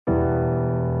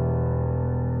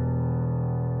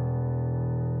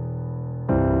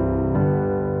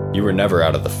You were never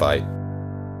out of the fight.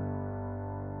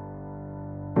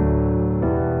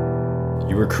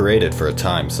 You were created for a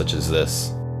time such as this.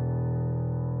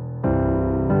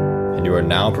 And you are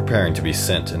now preparing to be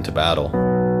sent into battle.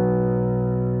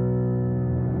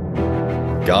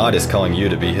 God is calling you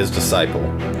to be His disciple,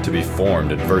 to be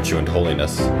formed in virtue and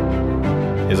holiness. He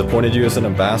has appointed you as an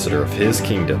ambassador of His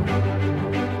kingdom,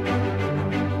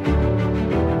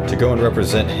 to go and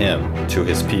represent Him to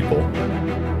His people.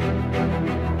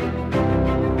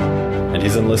 And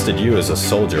He's enlisted you as a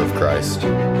soldier of Christ, to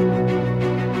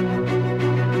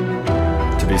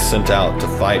be sent out to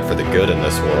fight for the good in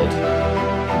this world.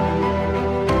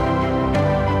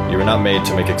 You were not made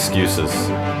to make excuses.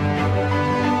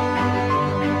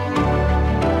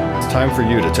 It's time for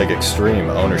you to take extreme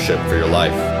ownership for your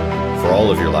life, for all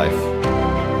of your life.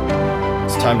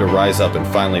 It's time to rise up and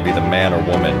finally be the man or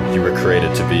woman you were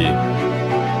created to be.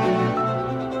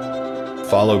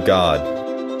 Follow God.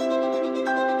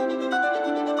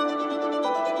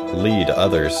 Lead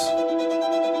others.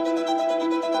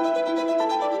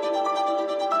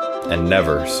 And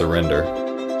never surrender.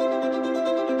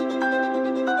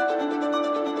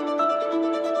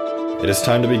 It is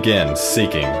time to begin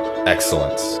seeking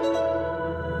excellence.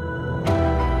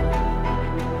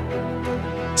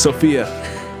 Sophia,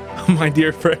 my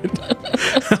dear friend.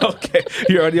 Okay,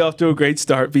 you're already off to a great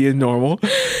start being normal.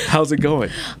 How's it going?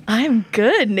 I'm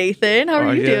good, Nathan. How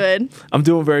are you doing? I'm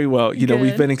doing very well. You know,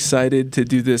 we've Good. been excited to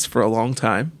do this for a long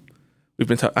time.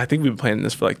 I think we've been planning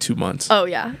this for like 2 months. Oh,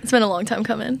 yeah. It's been a long time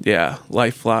coming. Yeah,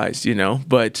 life flies, you know,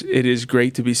 but it is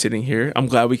great to be sitting here. I'm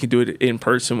glad we can do it in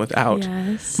person without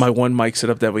Yes. my one mic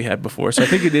setup that we had before. So I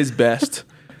think it is best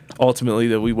ultimately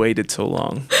that we waited so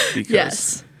long because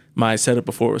Yes. my setup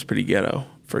before was pretty ghetto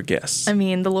for guests. I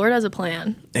mean, the Lord has a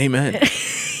plan. Amen.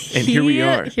 And here we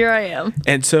are. Here I am.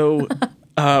 And so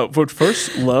would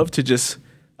first love to just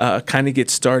kind of get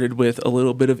started with a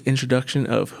little bit of introduction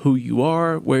of who you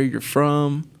are, where you're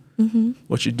from,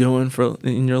 what you're doing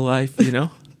in your life, you know?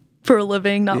 For a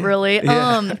living, not really.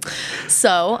 Yeah.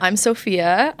 So I'm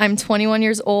Sophia. I'm 21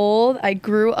 years old. I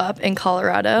grew up in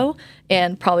Colorado,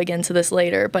 and probably get into this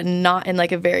later, but not in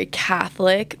like a very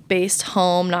Catholic-based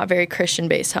home, not very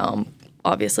Christian-based home.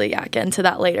 Obviously, yeah, get into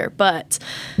that later. But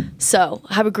so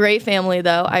I have a great family,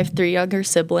 though. I have 3 younger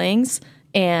siblings,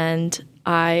 and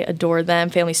I adore them.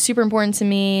 Family's super important to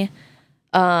me.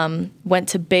 Went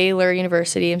to Baylor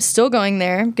University. I'm still going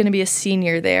there. I'm going to be a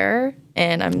senior there.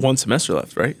 And I'm One semester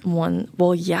left, right?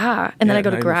 well, yeah. And then Yeah, I go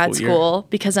to not even a grad full year. school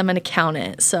because I'm an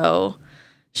accountant. So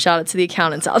shout out to the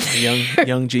accountants out there.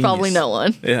 Young genius. Probably no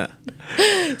one. Yeah.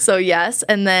 So yes.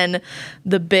 And then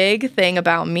the big thing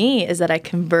about me is that I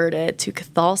converted to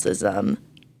Catholicism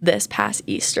this past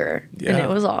Easter. And Yeah. it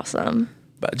was awesome.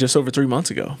 But just over 3 months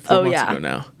ago. 4 months ago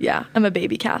now. Yeah. I'm a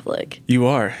baby Catholic. You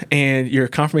are. And your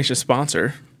confirmation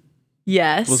sponsor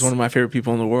Yes. was one of my favorite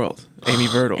people in the world, Amy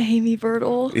Vertle. Amy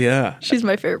Vertle. Yeah. She's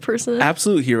my favorite person.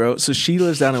 Absolute hero. So she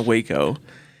lives down in Waco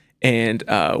and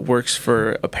works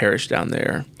for a parish down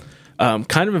there,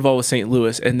 kind of involved with St.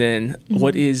 Louis. And then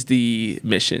what is the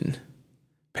mission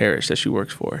parish that she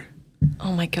works for?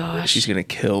 Oh my gosh. She's going to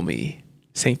kill me.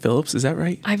 St. Philip's, is that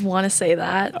right? I want to say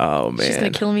that. Oh, man. She's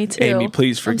going to kill me too. Amy,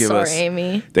 please forgive I'm us. sorry,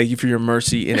 Amy. Thank you for your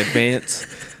mercy in advance.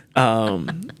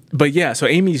 But yeah, so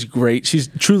Amy's great. She's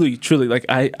truly, like,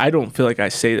 I don't feel like I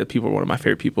say that people are one of my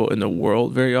favorite people in the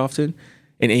world very often.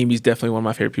 And Amy's definitely one of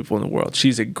my favorite people in the world.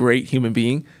 She's a great human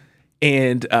being.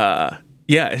 And yeah,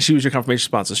 and she was your confirmation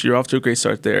sponsor. So you're off to a great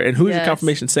start there. And who is your Yes.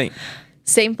 confirmation saint?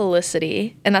 Saint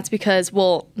Felicity. And that's because,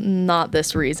 well, not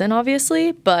this reason,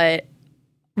 obviously, but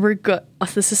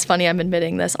this is funny, I'm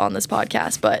admitting this on this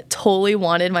podcast, but totally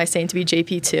wanted my saint to be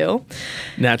JP2,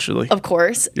 Naturally. of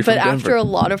course. You're But from after Denver. a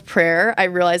lot of prayer, I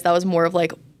realized that was more of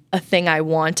like a thing I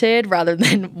wanted rather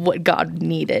than what God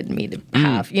needed me to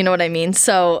have. You know what I mean?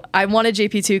 So I wanted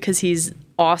JP2 because he's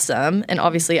awesome, and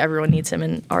obviously everyone needs him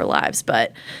in our lives.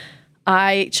 But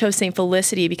I chose Saint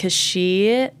Felicity because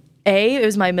it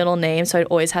was my middle name, so I'd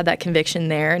always had that conviction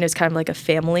there, and it was kind of like a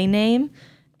family name.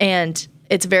 And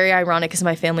it's very ironic because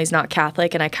my family's not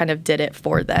Catholic, and I kind of did it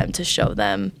for them to show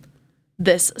them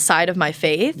this side of my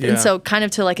faith. Yeah. And so kind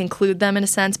of to like include them in a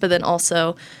sense, but then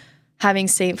also having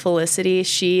Saint Felicity,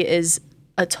 she is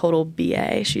a total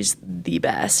BA. She's the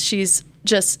best. She's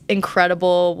just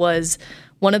incredible, was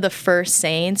one of the first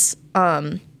saints.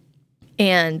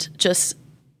 And just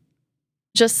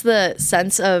the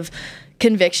sense of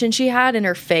conviction she had in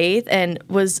her faith, and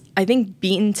was, I think,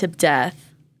 beaten to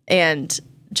death and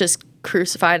just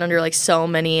crucified under like so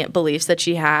many beliefs that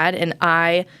she had. And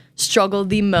I struggled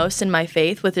the most in my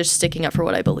faith with just sticking up for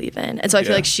what I believe in. And so I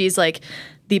feel Yeah. like she's like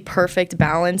the perfect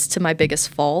balance to my biggest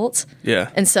fault. Yeah.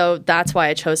 And so that's why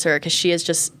I chose her, because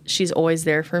she's always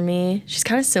there for me. She's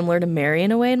kind of similar to Mary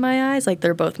in a way in my eyes. Like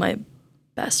they're both my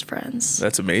best friends.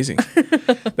 That's amazing.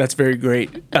 That's very great.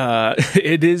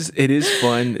 It is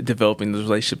fun developing this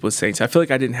relationship with saints. I feel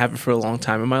like I didn't have it for a long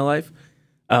time in my life.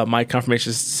 My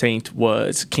confirmation saint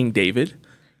was King David,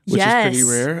 which is pretty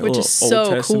rare. Which is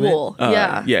so cool.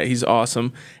 Yeah, he's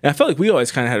awesome. And I felt like we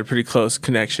always kind of had a pretty close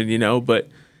connection, but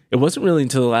it wasn't really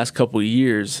until the last couple of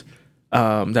years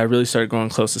that I really started growing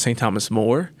close to St. Thomas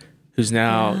More, who's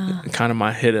now kind of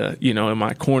my hitter, in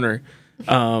my corner.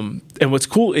 And what's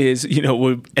cool is,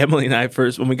 when Emily and I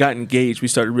when we got engaged, we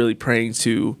started really praying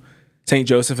to St.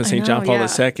 Joseph and St. John Paul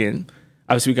II.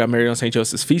 Obviously, we got married on St.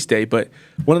 Joseph's feast day, but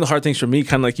one of the hard things for me,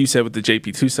 kind of like you said with the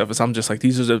JP2 stuff, is I'm just like,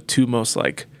 these are the two most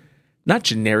not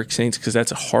generic saints, because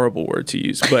that's a horrible word to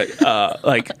use, but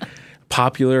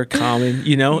popular, common,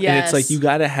 Yes. And it's like you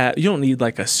don't need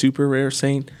a super rare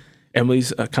saint.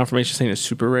 Emily's confirmation saint is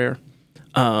super rare.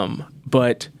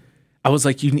 But I was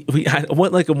like, I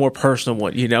want a more personal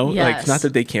one, Yes. Not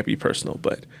that they can't be personal,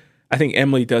 but I think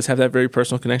Emily does have that very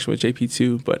personal connection with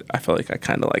JP2, but I felt like I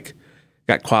kind of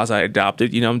got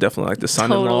quasi-adopted, I'm definitely the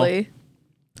son-in-law. Totally.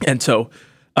 And so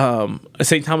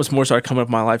St. Thomas More started coming up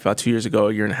in my life about 2 years ago,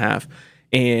 a year and a half.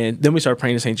 And then we started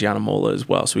praying to St. Gianna Molla as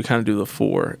well. So we kind of do the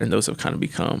four, and those have kind of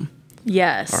become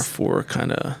our four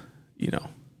kind of,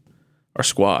 our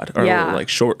squad, our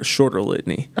shorter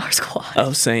litany Our squad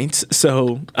of saints.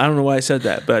 So I don't know why I said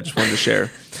that, but I just wanted to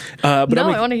share. But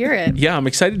I want to hear it. Yeah, I'm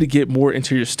excited to get more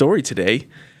into your story today.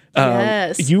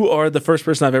 Yes. You are the first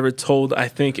person I've ever told, I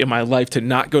think, in my life to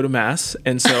not go to Mass.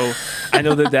 And so I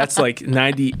know that's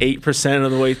 98%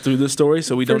 of the way through the story,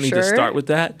 so we don't need to start with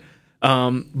that.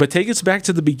 But take us back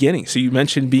to the beginning. So you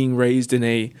mentioned being raised in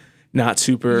a not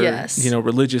super,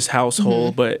 religious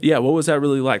household. But yeah, what was that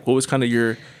really like? What was kind of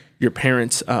your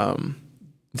parents'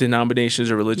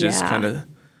 denominations or religious kind of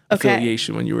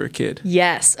affiliation when you were a kid?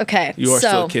 Yes. Okay. You are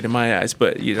still a kid in my eyes,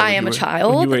 but I am a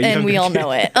child, and we all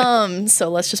know it. So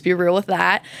let's just be real with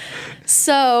that.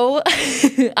 So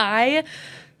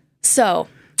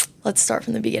let's start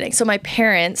from the beginning. So my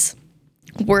parents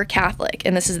were Catholic,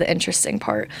 and this is the interesting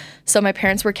part. So my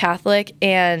parents were Catholic,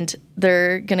 and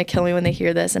they're gonna kill me when they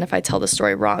hear this and if I tell the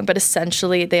story wrong, but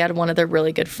essentially they had one of their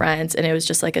really good friends, and it was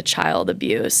just a child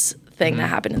abuse thing that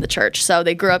happened in the church. So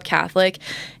they grew up Catholic,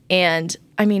 and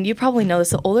I mean, you probably know this,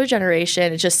 the older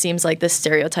generation, it just seems like this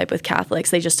stereotype with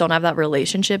Catholics. They just don't have that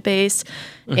relationship base.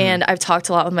 And I've talked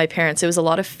a lot with my parents. It was a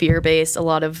lot of fear-based, a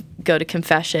lot of go to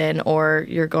confession or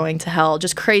you're going to hell,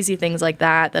 just crazy things like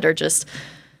that are just,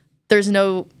 there's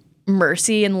no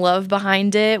mercy and love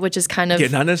behind it, which is kind of... Yeah,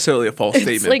 not necessarily a false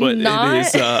statement, but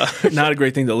it is not a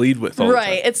great thing to lead with all the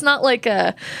time. It's not like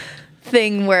a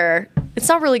thing where it's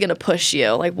not really going to push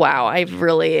you wow, I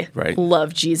really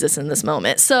love Jesus in this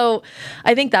moment. So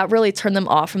I think that really turned them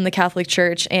off from the Catholic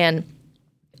Church. And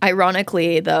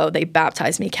ironically, though, they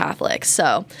baptized me Catholic.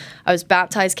 So I was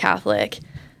baptized Catholic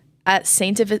at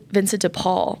St. Vincent de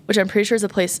Paul, which I'm pretty sure is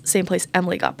the same place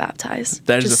Emily got baptized.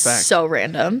 That is a fact. So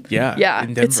random. Yeah.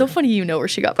 It's so funny where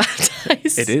she got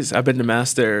baptized. It is. I've been to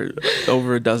Mass there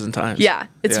over a dozen times. Yeah,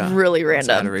 it's really random.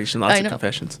 Lots of adoration, lots of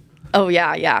confessions. Oh,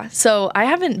 yeah. So I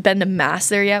haven't been to Mass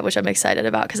there yet, which I'm excited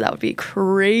about because that would be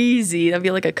crazy. That'd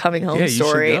be like a coming home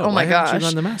story. Oh, my gosh. You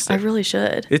gone to Mass there? I really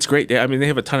should. It's great. I mean, they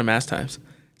have a ton of Mass times.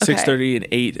 6:30 and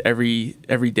 8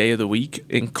 every day of the week,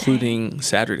 including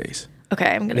Saturdays. Okay,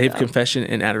 I'm going to They have confession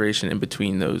and adoration in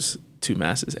between those two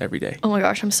Masses every day. Oh, my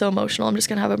gosh. I'm so emotional. I'm just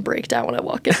going to have a breakdown when I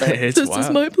walk in there. This is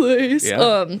my place.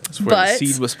 Yeah. That's where the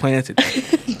seed was planted.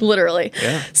 Literally.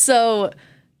 Yeah. So...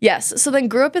 Yes. So then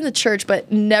grew up in the church,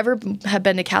 but never have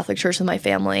been to Catholic church with my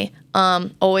family.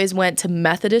 Always went to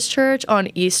Methodist church on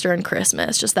Easter and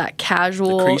Christmas. Just that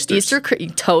casual Easter.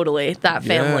 Totally. That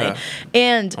family. Yeah.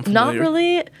 And not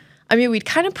really. I mean, we'd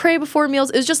kind of pray before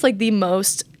meals. It was just the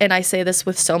most, and I say this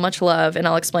with so much love, and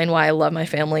I'll explain why I love my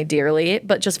family dearly,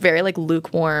 but just very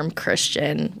lukewarm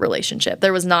Christian relationship.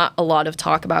 There was not a lot of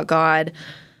talk about God,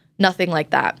 nothing like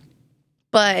that.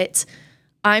 But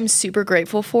I'm super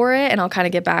grateful for it, and I'll kind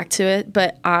of get back to it,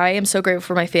 but I am so grateful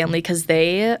for my family because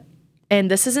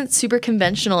and this isn't super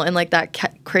conventional in that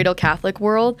cradle Catholic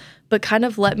world, but kind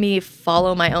of let me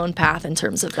follow my own path in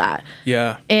terms of that.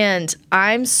 Yeah. And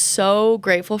I'm so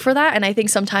grateful for that. And I think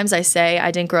sometimes I say I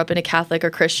didn't grow up in a Catholic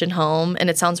or Christian home, and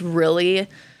it sounds really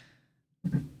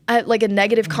like a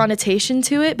negative connotation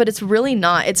to it, but it's really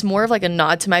not. It's more of a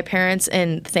nod to my parents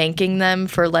and thanking them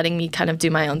for letting me kind of do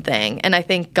my own thing. And I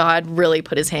think God really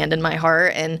put his hand in my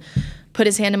heart and put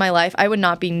his hand in my life, I would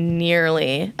not be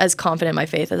nearly as confident in my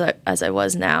faith as I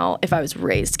was now if I was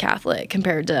raised Catholic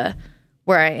compared to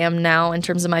where I am now in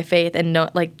terms of my faith, and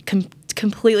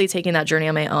completely taking that journey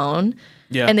on my own.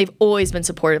 Yeah. And they've always been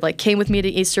supportive. Like, came with me to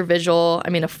Easter Vigil. I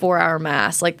mean, a 4-hour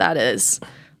mass, like, that is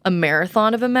a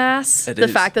marathon of a mass. The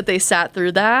fact that they sat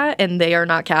through that and they are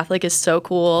not Catholic is so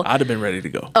cool. I'd have been ready to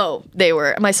go. Oh, they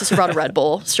were. My sister brought a Red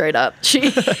Bull, straight up.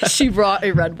 She brought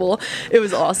a Red Bull. It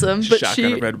was awesome. But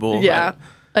Shotgun a Red Bull. Yeah.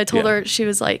 I told her, she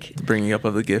was like, bringing up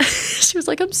of the gift. she was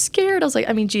like, I'm scared. I was like,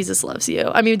 I mean, Jesus loves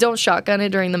you. I mean, don't shotgun it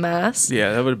during the mass.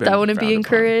 Yeah, that would have been. That wouldn't be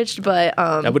encouraged, but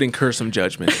that would incur some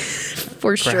judgment.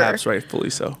 For sure. Perhaps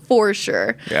rightfully so. For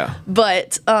sure. Yeah.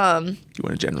 But you want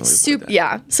to generally avoid that.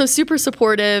 yeah. So super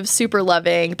supportive, super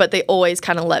loving, but they always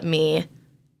kind of let me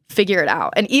figure it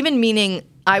out. And even meaning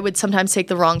I would sometimes take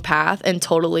the wrong path and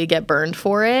totally get burned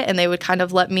for it, and they would kind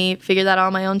of let me figure that out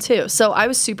on my own too. So I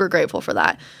was super grateful for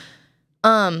that.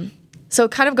 So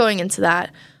kind of going into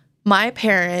that, my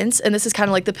parents, and this is kind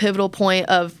of like the pivotal point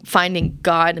of finding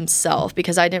God himself,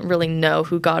 because I didn't really know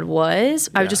who God was.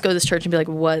 I would just go to this church and be like,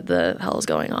 what the hell is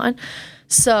going on?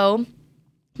 So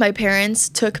my parents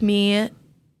took me into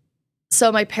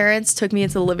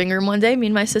the living room one day, me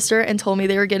and my sister, and told me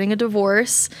they were getting a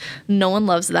divorce. No one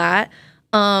loves that.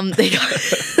 They got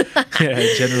Yeah,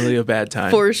 generally a bad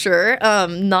time. For sure.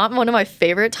 Not one of my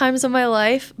favorite times of my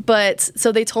life, but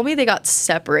so they told me they got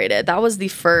separated. That was the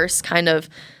first kind of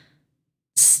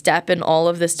step in all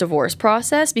of this divorce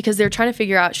process, because they're trying to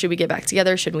figure out, should we get back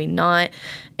together? Should we not?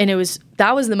 And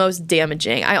that was the most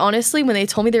damaging. I honestly, when they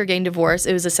told me they were getting divorced,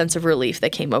 it was a sense of relief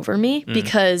that came over me,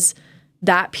 because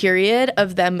that period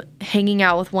of them hanging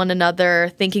out with one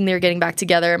another, thinking they were getting back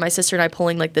together, my sister and I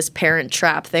pulling like this parent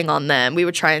trap thing on them. We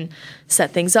would try and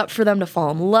set things up for them to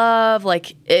fall in love.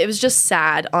 Like, it was just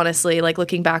sad, honestly, like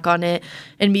looking back on it,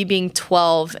 and me being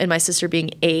 12 and my sister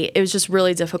being 8, it was just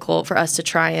really difficult for us to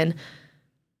try and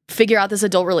figure out this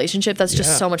adult relationship that's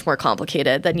just so much more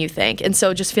complicated than you think. And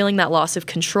so just feeling that loss of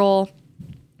control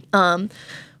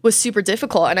was super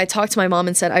difficult. And I talked to my mom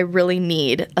and said, I really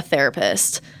need a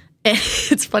therapist. And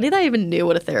it's funny that I even knew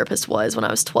what a therapist was when I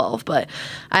was 12, but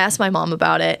I asked my mom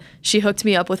about it. She hooked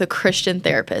me up with a Christian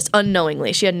therapist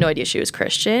unknowingly. She had no idea she was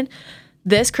Christian.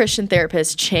 This Christian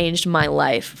therapist changed my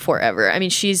life forever. I mean,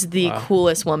 she's the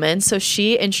coolest woman. So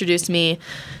she introduced me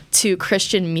to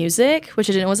Christian music, which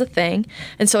I didn't know was a thing.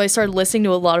 And so I started listening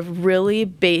to a lot of really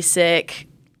basic,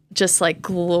 just like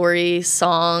glory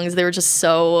songs. They were just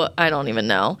so, I don't even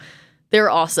know. They were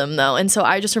awesome, though. And so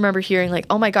I just remember hearing like,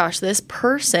 oh my gosh, this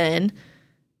person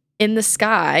in the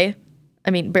sky,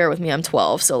 I mean, bear with me, I'm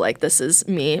 12, so like this is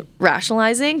me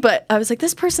rationalizing, but I was like,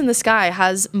 this person in the sky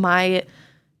has my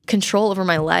control over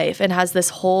my life and has this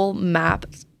whole map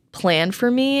planned for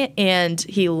me, and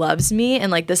he loves me,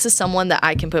 and like this is someone that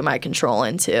I can put my control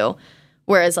into.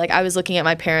 Whereas like I was looking at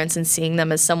my parents and seeing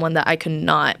them as someone that I could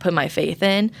not put my faith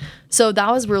in. So that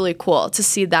was really cool to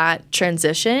see that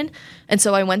transition. And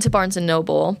so I went to Barnes &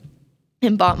 Noble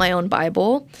and bought my own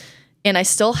Bible. And I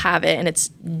still have it, and it's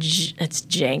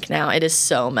jank now. It is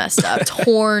so messed up,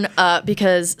 torn up,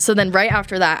 because so then right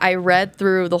after that, I read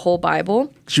through the whole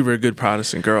Bible. You were a good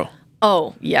Protestant girl.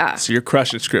 Oh, yeah. So you're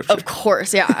crushing scripture. Of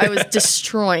course, yeah. I was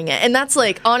destroying it. And that's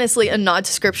like honestly a nod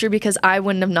to scripture, because I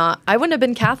wouldn't have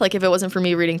been Catholic if it wasn't for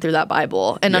me reading through that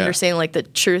Bible and understanding like the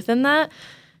truth in that.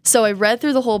 So I read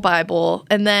through the whole Bible,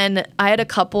 and then I had a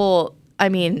couple, I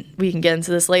mean, we can get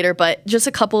into this later, but just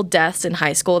a couple deaths in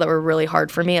high school that were really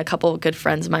hard for me. A couple of good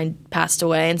friends of mine passed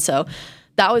away. And so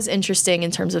that was interesting in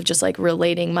terms of just like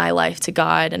relating my life to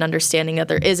God and understanding that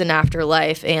there is an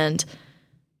afterlife and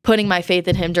putting my faith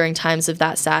in him during times of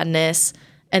that sadness.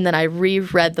 And then I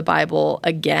reread the Bible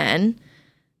again.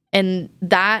 And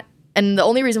the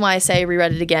only reason why I say I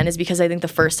reread it again is because I think the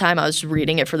first time I was just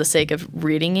reading it for the sake of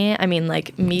reading it. I mean,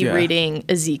 like reading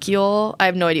Ezekiel, I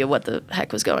have no idea what the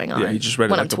heck was going on. Yeah, you just read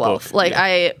it when like I'm 12. a book.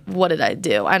 Like what did I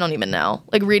do? I don't even know.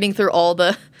 Like reading through all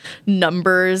the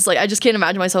numbers, like I just can't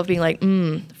imagine myself being like,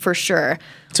 for sure.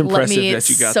 It's impressive Let me that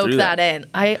you got soak through that in.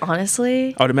 I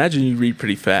honestly, I would imagine you read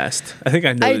pretty fast. I think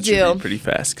I know I that you do. read pretty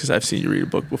fast because I've seen you read a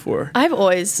book before. I've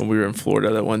always When we were in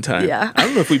Florida that one time. Yeah. I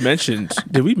don't know if we mentioned,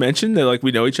 did we mention that like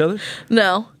we know each other?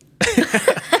 no.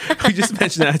 We just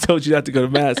mentioned that I told you not to go to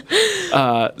mass.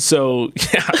 So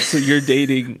you're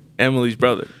dating Emily's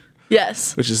brother,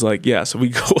 Yes. which is like, so we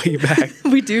go way back.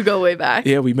 We do go way back.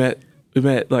 Yeah, we met We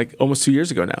met like almost 2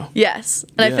 years ago now. Yes.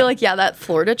 And I Yeah. feel like, that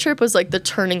Florida trip was like the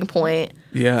turning point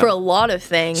Yeah. for a lot of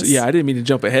things. So, yeah, I didn't mean to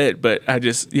jump ahead, but I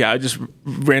just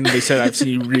randomly said I've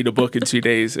seen you read a book in 2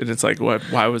 days, and it's like,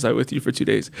 why was I with you for 2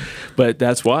 days? But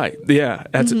that's why. Yeah,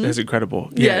 that's incredible.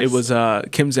 Yeah, Yes. it was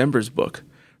Kim Zember's book,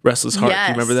 Restless Heart. Yes.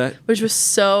 Do you remember that? Which was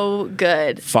so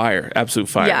good. Fire, absolute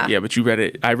fire. Yeah. Yeah, but you read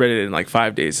it. I read it in like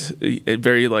 5 days.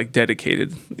 Very like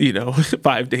dedicated,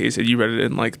 5 days, and you read it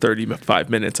in like 35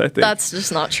 minutes. I think That's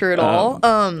just not true at all.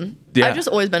 yeah. I've just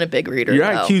always been a big reader. your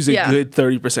though. IQ's a good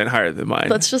 30% higher than mine.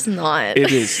 That's just not.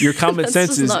 It is. Your common That's sense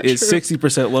just is not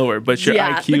 60% lower, but your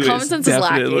IQ the common is sense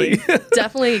definitely is lacking.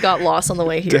 Definitely got lost on the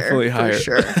way here. definitely for higher.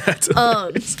 sure.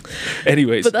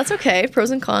 Anyways, But that's okay. Pros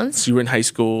and cons. so you were in high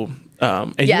school,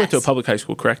 and you went to a Yes. public high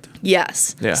school, correct?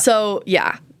 Yes. Yeah. So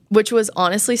which was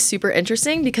honestly super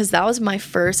interesting because that was my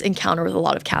first encounter with a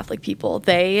lot of Catholic people.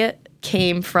 They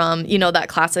came from that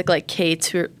classic like K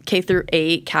through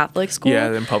 8 Catholic school.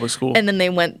 Yeah, in public school. And then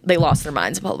they lost their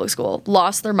minds in public school.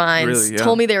 Lost their minds. Really, yeah.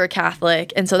 Told me they were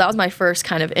Catholic, and so that was my first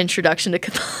kind of introduction to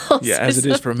Catholicism. Yeah, as it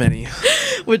is for many.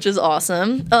 Which is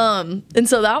awesome. And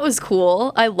so that was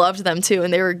cool. I loved them too,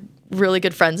 and they were really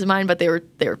good friends of mine. But they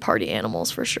were party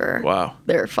animals for sure. Wow.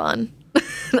 They were fun. I'm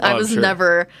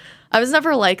sure. I was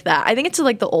never like that. I think it's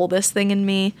like the oldest thing in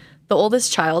me. The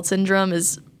oldest child syndrome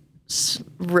is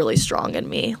really strong in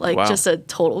me. Like Wow. just a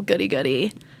total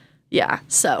goody. Yeah.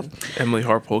 So Emily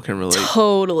Harpole can relate.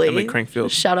 totally. Emily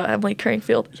Crankfield. Shout out Emily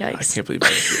Crankfield. I Yikes. can't believe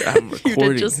I'm did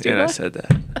recording just do and I that? said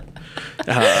that.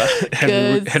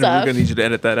 Henry, Good we're stuff. gonna need you to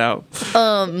edit that out.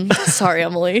 Sorry,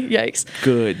 Emily. Yikes.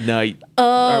 Good night.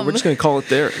 All right, we're just gonna call it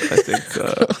there. I think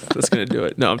that's gonna do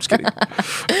it. No, I'm just kidding.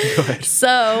 Go ahead.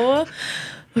 So,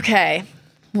 okay,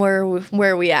 where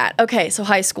are we at? Okay, so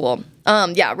high school.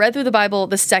 Read through the Bible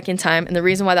the second time, and the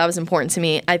reason why that was important to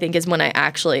me, I think, is when I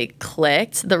actually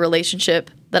clicked the relationship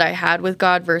that I had with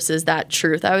God versus that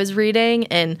truth I was reading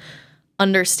and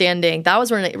understanding. That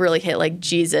was when it really hit, like,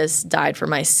 Jesus died for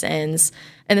my sins.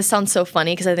 And this sounds so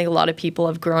funny because I think a lot of people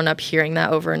have grown up hearing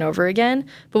that over and over again.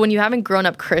 But when you haven't grown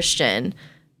up Christian,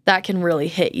 that can really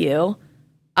hit you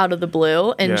out of the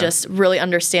blue, and Yeah. just really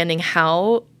understanding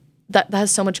how that has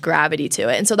so much gravity to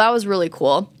it. And so that was really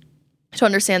cool to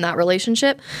understand that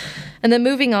relationship. And then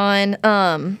moving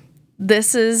on,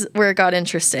 this is where it got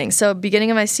interesting. So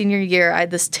beginning of my senior year, I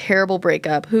had this terrible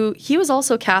breakup he was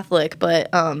also Catholic, but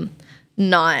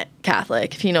not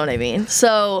Catholic, if you know what I mean.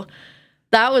 So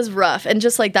that was rough. And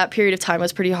just like that period of time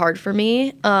was pretty hard for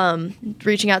me.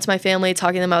 Reaching out to my family,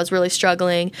 talking to them, I was really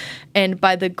struggling. And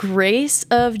by the grace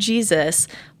of Jesus,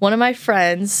 one of my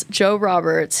friends, Joe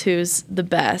Roberts, who's the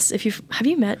best. Have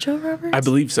you met Joe Roberts? I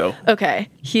believe so. Okay.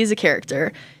 He's a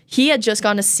character. He had just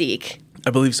gone to Seek. I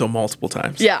believe so multiple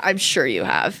times. Yeah, I'm sure you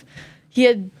have. He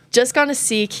had just gone to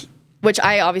Seek, which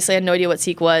I obviously had no idea what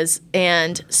Seek was,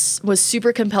 and was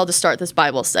super compelled to start this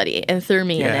Bible study and threw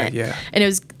me in it. Yeah. And it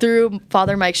was through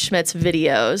Father Mike Schmidt's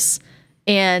videos,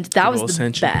 and that Good was old the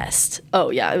Ascension. best. Oh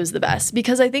yeah, it was the best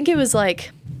because I think it was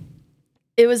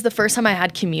the first time I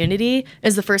had community. It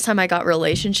was the first time I got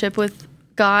relationship with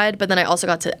God, but then I also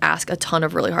got to ask a ton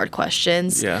of really hard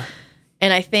questions. Yeah.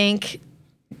 And I think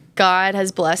God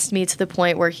has blessed me to the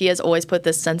point where he has always put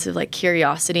this sense of like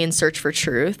curiosity and search for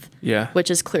truth. Yeah.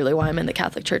 Which is clearly why I'm in the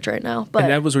Catholic Church right now. But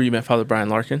And that was where you met Father Brian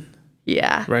Larkin,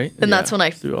 yeah. right? And Yeah, that's when I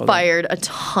through all that. fired a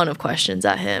ton of questions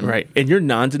at him. right? And you're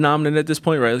non-denominant at this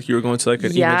point, right? Like you were going to like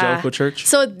an evangelical church.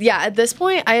 So yeah, at this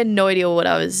point I had no idea what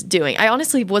I was doing. I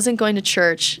honestly wasn't going to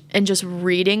church and just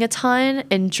reading a ton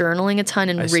and journaling a ton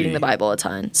and reading see. the Bible a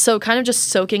ton. So kind of just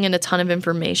soaking in a ton of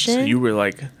information. So you were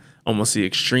like almost the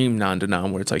extreme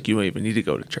non-denom where it's like you don't even need to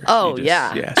go to church. Oh, You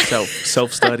yeah. Yeah,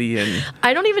 self-study and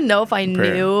I don't even know if I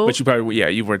prayer. knew. But you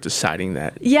probably, you weren't deciding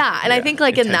that. Yeah, and I Yeah, think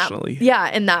like in intentionally.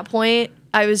 that point,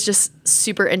 I was just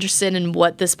super interested in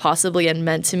what this possibly had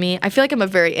meant to me. I feel like I'm a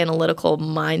very analytical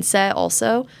mindset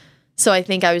also. So I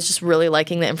think I was just really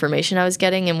liking the information I was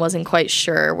getting and wasn't quite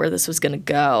sure where this was going to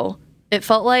go. It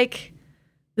felt like,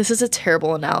 this is a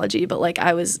terrible analogy, but like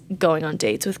I was going on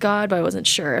dates with God, but I wasn't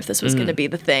sure if this was going to be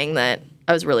the thing that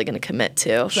I was really going to commit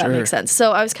to, if that Sure. makes sense.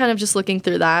 So I was kind of just looking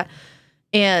through that.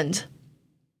 And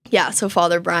yeah, so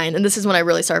Father Brian, and this is when I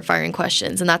really started firing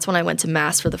questions. And that's when I went to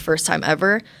Mass for the first time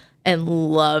ever and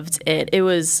loved it. It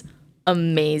was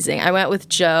amazing. I went with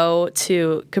Joe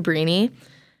to Cabrini,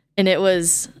 and it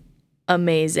was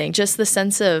amazing. Just the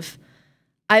sense of,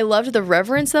 I loved the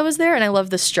reverence that was there, and I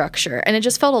loved the structure. And it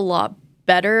just felt a lot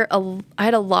better. I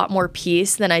had a lot more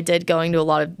peace than I did going to a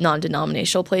lot of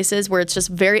non-denominational places where it's just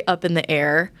very up in the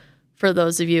air. For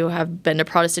those of you who have been to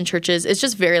Protestant churches, it's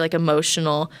just very like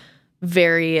emotional,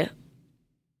 very,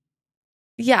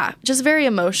 just very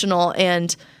emotional,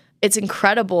 and it's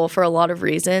incredible for a lot of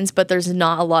reasons, but there's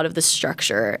not a lot of the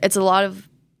structure. It's a lot of,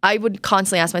 I would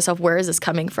constantly ask myself, where is this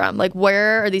coming from? Like,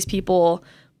 where are these people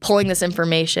pulling this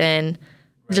information?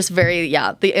 Just very,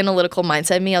 the analytical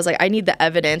mindset in me. I was like, I need the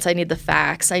evidence. I need the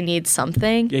facts. I need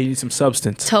something. Yeah, you need some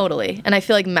substance. Totally. And I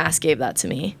feel like Mass gave that to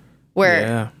me.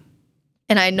 And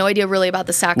I had no idea really about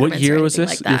the sacraments. What year was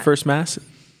this, your first Mass?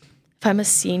 If I'm a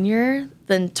senior,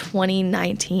 then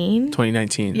 2019.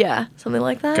 2019. Yeah, something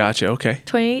like that. Gotcha, okay.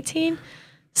 2018.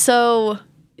 So,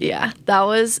 yeah, that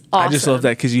was awesome. I just love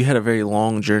that because you had a very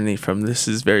long journey from this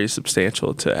is very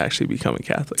substantial to actually becoming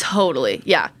Catholic. Totally,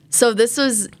 yeah. So this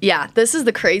is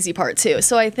the crazy part too.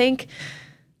 So I think,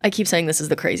 I keep saying this is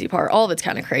the crazy part. All of it's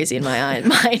kind of crazy in my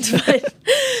mind. But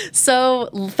so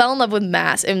fell in love with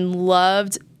Mass and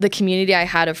loved the community I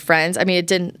had of friends. I mean,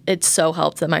 it so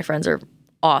helped that my friends are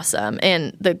awesome.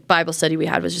 And the Bible study we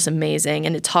had was just amazing.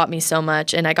 And it taught me so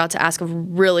much. And I got to ask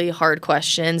really hard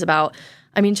questions about,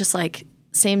 just like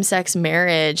same-sex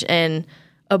marriage and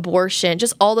abortion,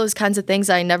 just all those kinds of things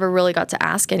that I never really got to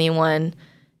ask anyone.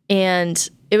 And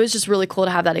it was just really cool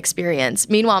to have that experience.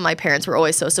 Meanwhile, my parents were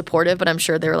always so supportive, but I'm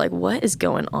sure they were like, what is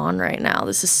going on right now?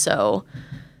 This is so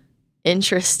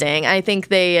interesting. I think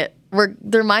their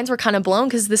minds were kind of blown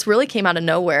because this really came out of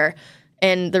nowhere.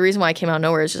 And the reason why it came out of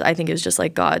nowhere is just, I think it was just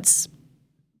like God's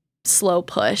slow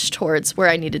push towards where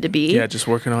I needed to be. Yeah, just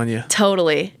working on you.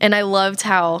 Totally. And I loved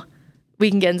how, we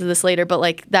can get into this later, but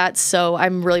like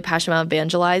I'm really passionate about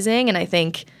evangelizing. And I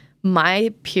think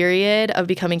my period of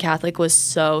becoming Catholic was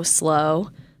so slow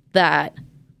that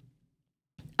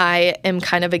I am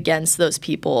kind of against those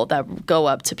people that go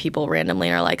up to people randomly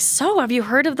and are like, so have you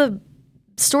heard of the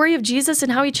story of Jesus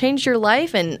and how he changed your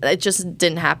life? And it just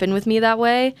didn't happen with me that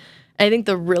way. I think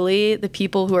the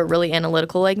people who are really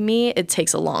analytical like me, it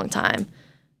takes a long time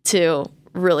to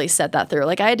really set that through.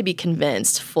 Like I had to be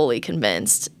fully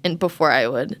convinced, and before I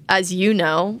would, as you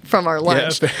know from our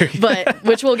lunch, but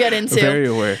which we'll get into. Very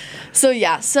aware.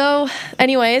 So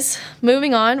anyways,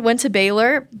 moving on, went to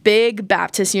Baylor, big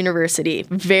Baptist university,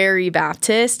 very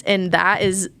Baptist, and that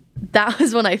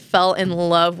was when I fell in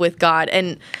love with God.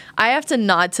 And I have to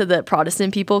nod to the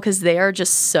Protestant people because they are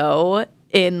just so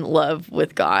in love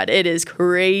with God. It is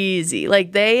crazy.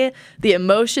 Like the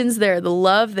emotions there, the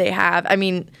love they have.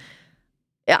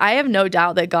 I have no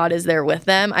doubt that God is there with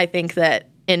them. I think that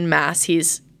in Mass,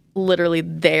 he's literally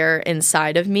there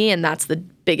inside of me, and that's the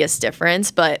biggest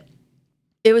difference. But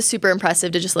it was super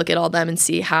impressive to just look at all them and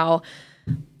see how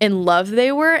in love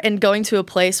they were, and going to a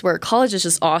place where college is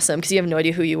just awesome because you have no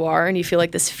idea who you are and you feel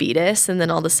like this fetus, and then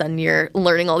all of a sudden you're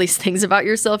learning all these things about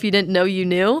yourself you didn't know you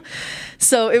knew.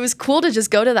 So it was cool to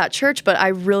just go to that church, but I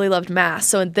really loved Mass.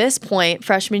 So at this point,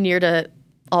 freshman year to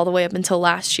all the way up until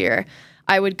last year,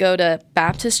 I would go to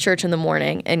Baptist church in the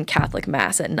morning and Catholic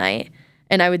Mass at night.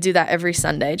 And I would do that every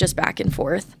Sunday, just back and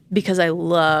forth, because I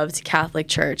loved Catholic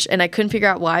church. And I couldn't figure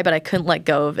out why, but I couldn't let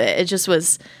go of it. It just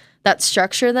was that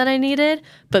structure that I needed.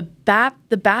 But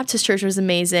the Baptist church was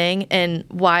amazing. And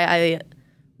why I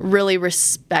really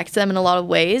respect them in a lot of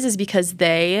ways is because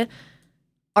they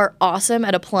are awesome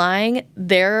at applying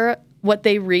what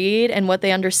they read and what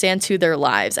they understand to their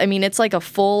lives. It's like a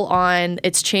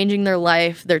it's changing their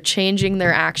life. They're changing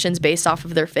their actions based off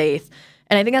of their faith.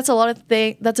 And I think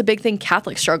that's a big thing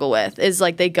Catholics struggle with, is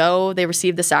like they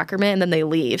receive the sacrament, and then they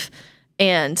leave.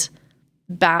 And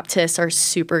Baptists are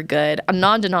super good.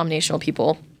 Non-denominational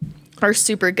people are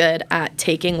super good at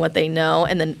taking what they know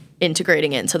and then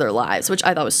integrating it into their lives, which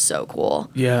I thought was so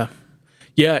cool. Yeah.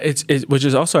 Yeah, which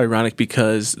is also ironic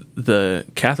because the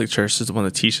Catholic Church is the one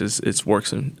that teaches its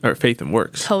faith and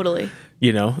works. Totally.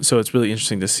 So it's really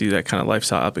interesting to see that kind of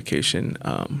lifestyle application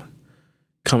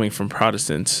coming from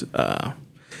Protestants.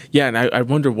 And I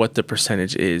wonder what the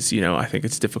percentage is. I think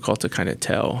it's difficult to kind of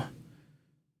tell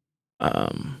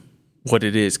what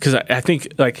it is, because I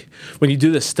think like when you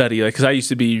do this study, like because I used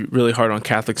to be really hard on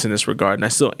Catholics in this regard, and I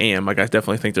still am. Like I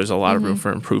definitely think there's a lot of room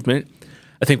for improvement.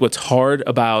 I think what's hard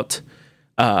about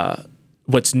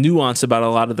what's nuanced about a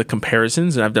lot of the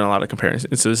comparisons, and I've done a lot of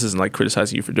comparisons, so this isn't like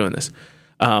criticizing you for doing this,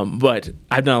 but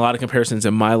I've done a lot of comparisons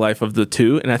in my life of the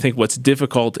two, and I think what's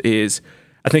difficult is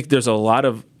I think there's a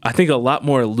lot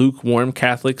more lukewarm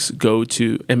Catholics go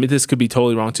to, and this could be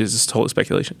totally wrong too, this is total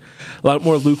speculation. A lot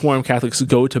more lukewarm Catholics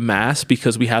go to Mass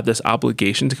because we have this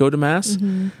obligation to go to Mass,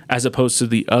 as opposed to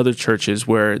the other churches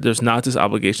where there's not this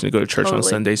obligation to go to church on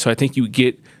Sunday. So I think you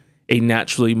get a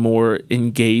naturally more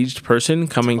engaged person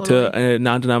coming to a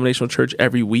non-denominational church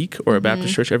every week or a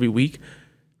Baptist church every week,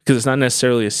 because it's not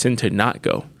necessarily a sin to not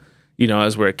go. You know,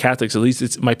 as we're Catholics, at least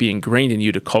it might be ingrained in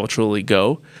you to culturally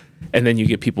go. And then you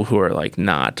get people who are like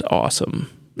not awesome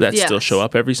that still show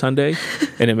up every Sunday.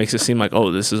 And it makes it seem like,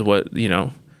 oh, this is what, you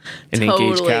know, an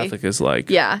engaged Catholic is like.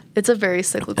 Yeah, it's a very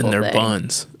cyclical and thing. they're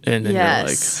buns. And then you're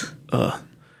like, ugh.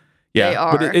 Yeah, They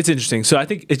are. but it's interesting. So I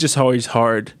think it's just always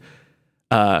hard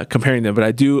comparing them. But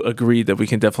I do agree that we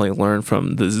can definitely learn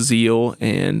from the zeal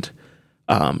and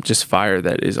just fire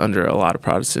that is under a lot of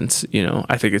Protestants. You know,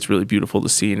 I think it's really beautiful to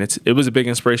see, and it was a big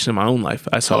inspiration in my own life.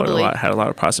 I saw it a lot. Had a lot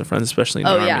of Protestant friends, especially in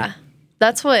the army. Yeah,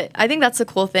 I think that's the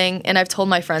cool thing, and I've told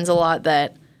my friends a lot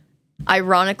that.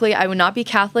 Ironically, I would not be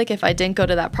Catholic if I didn't go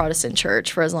to that Protestant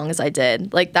church for as long as I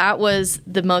did. Like, that was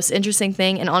the most interesting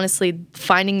thing. And honestly,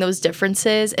 finding those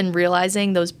differences and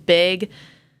realizing those big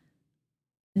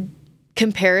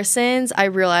comparisons, I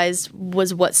realized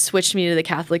was what switched me to the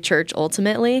Catholic Church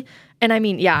ultimately. And I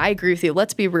mean, yeah, I agree with you.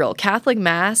 Let's be real. Catholic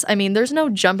Mass, I mean, there's no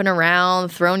jumping around,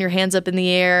 throwing your hands up in the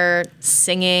air,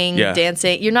 singing,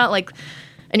 dancing. You're not like...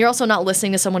 And you're also not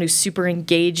listening to someone who's super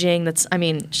engaging.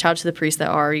 Shout out to the priests that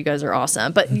are. You guys are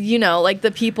awesome. But, you know, like the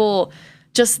people,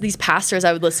 just these pastors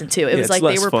I would listen to. It was like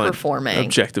they were performing.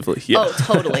 Objectively, yeah. Oh,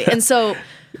 totally. And so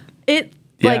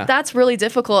that's really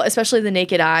difficult, especially the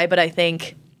naked eye. But I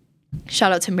think,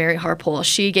 shout out to Mary Harpole.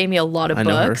 She gave me a lot of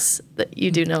books that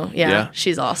you do know. Yeah,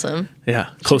 she's awesome. Yeah,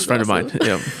 close friend of mine.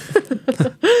 Yeah.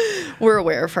 We're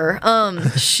aware of her.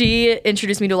 She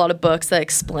introduced me to a lot of books that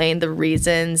explain the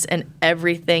reasons and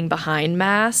everything behind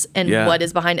Mass and what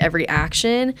is behind every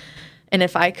action. And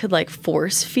if I could like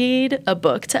force feed a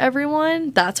book to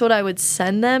everyone, that's what I would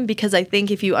send them, because I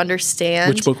think if you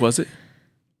understand... Which book was it?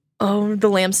 Oh, The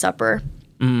Lamb's Supper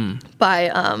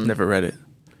by... Never read it.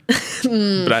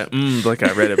 But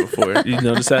I read it before. You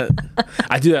notice that?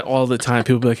 I do that all the time.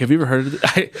 People be like, have you ever heard of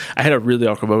it? I had a really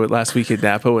awkward moment last week at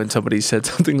Napa when somebody said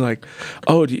something like,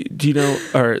 oh, do you know,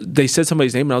 or they said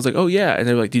somebody's name and I was like, oh yeah. And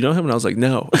they were like, do you know him? And I was like,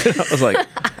 no. And I was like,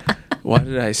 why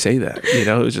did I say that? You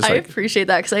know, it was just I appreciate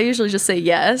that, because I usually just say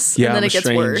yes, and then it gets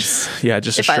worse. Yeah,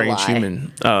 just a strange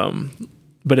human.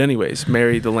 But anyways,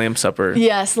 Mary, The Lamb's Supper.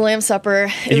 Yes, The Lamb's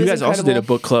Supper. And you guys also did a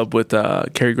book club with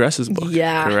Carrie Gress's book.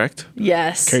 Yeah. Correct?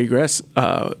 Yes. Carrie Gress,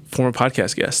 former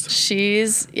podcast guest.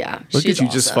 She's Look at you, awesome.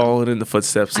 Just following in the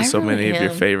footsteps of so many of your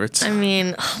favorites. I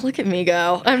mean, look at me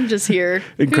go. I'm just here.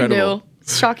 Incredible. Who knew?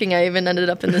 It's shocking I even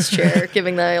ended up in this chair,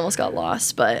 given that I almost got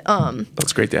lost. But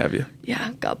that's great to have you.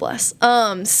 Yeah, God bless.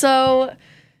 So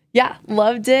yeah,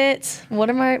 loved it.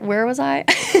 Where was I?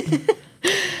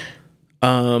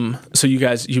 So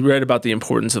you read about the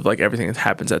importance of like everything that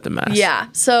happens at the Mass. Yeah.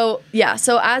 So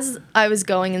as I was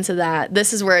going into that,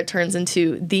 this is where it turns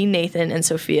into the Nathan and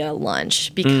Sophia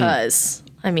lunch, because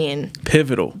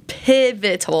pivotal.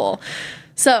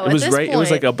 So it was It was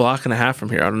like a block and a half from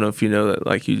here. I don't know if you know that.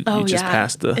 Like you just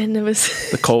passed the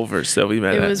the Culvers that we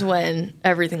met. It was when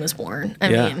everything was born. I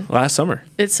mean, last summer.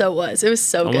 It was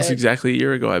so almost good. Exactly a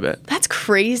year ago. I bet. That's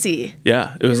crazy.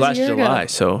 Yeah, it was last July.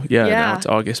 So now it's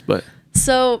August, but.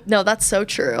 So, no, that's so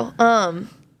true.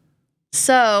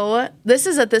 So this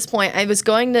is at this point, I was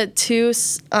going to 2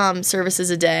 services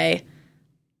a day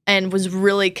and was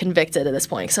really convicted at this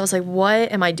point. Because I was like,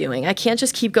 what am I doing? I can't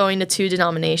just keep going to 2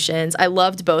 denominations. I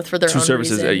loved both for their own reasons. 2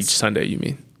 services at each Sunday, you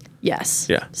mean? Yes.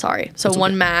 Yeah. Sorry. So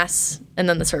one Mass and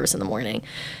then the service in the morning.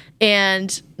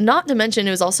 And not to mention,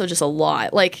 it was also just a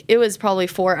lot. Like, it was probably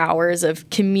 4 hours of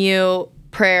commute,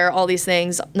 prayer, all these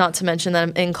things, not to mention that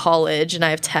I'm in college and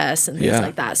I have tests and things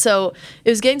like that. So it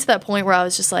was getting to that point where I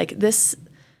was just like,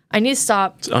 I need to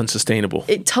stop. It's unsustainable.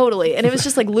 Totally. And it was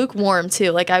just like lukewarm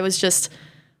too. Like I was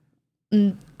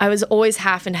always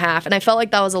half and half. And I felt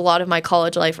like that was a lot of my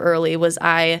college life early, was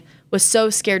I was so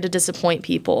scared to disappoint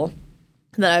people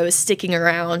that I was sticking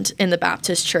around in the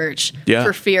Baptist church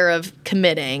for fear of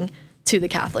committing to the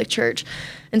Catholic Church.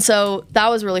 And so that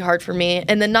was really hard for me.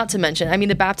 And then not to mention,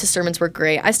 the Baptist sermons were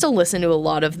great. I still listen to a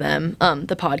lot of them,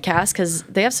 the podcast, because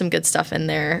they have some good stuff in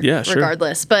there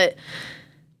regardless. Sure. But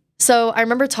so I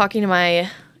remember talking to my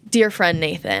dear friend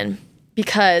Nathan,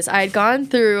 because I had gone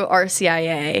through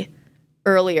RCIA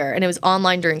earlier, and it was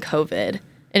online during COVID,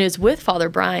 and it was with Father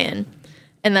Brian.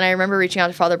 And then I remember reaching out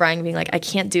to Father Brian and being like, I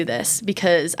can't do this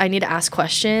because I need to ask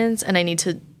questions, and I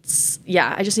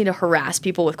just need to harass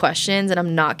people with questions, and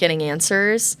I'm not getting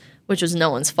answers, which was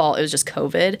no one's fault. It was just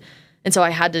COVID. And so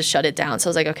I had to shut it down. So I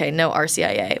was like, okay, no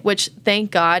RCIA, which thank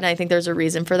God. And I think there's a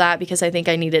reason for that, because I think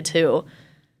I needed to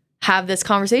have this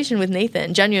conversation with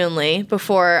Nathan genuinely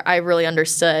before I really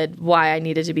understood why I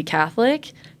needed to be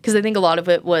Catholic. Because I think a lot of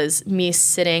it was me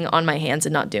sitting on my hands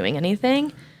and not doing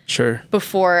anything. Sure.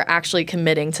 Before actually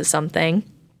committing to something.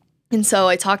 And so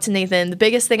I talked to Nathan. The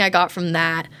biggest thing I got from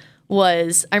that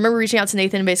was I remember reaching out to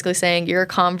Nathan and basically saying, "You're a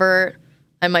convert.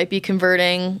 I might be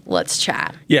converting. Let's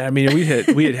chat." Yeah, I mean, we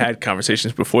had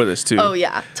conversations before this too. Oh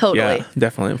yeah, totally. Yeah,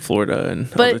 definitely in Florida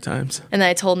and other times. And then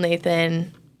I told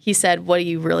Nathan, he said, why do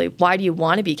you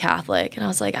want to be Catholic? And I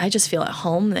was like, I just feel at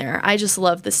home there. I just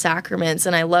love the sacraments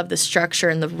and I love the structure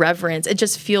and the reverence. It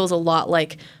just feels a lot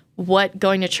like what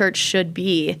going to church should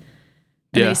be.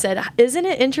 And he said, isn't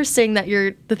it interesting that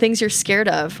the things you're scared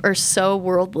of are so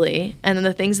worldly, and then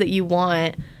the things that you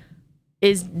want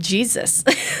is Jesus.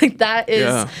 That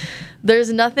is,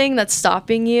 there's nothing that's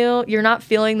stopping you. You're not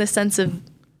feeling the sense of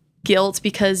guilt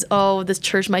because, oh, this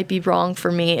church might be wrong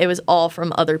for me. It was all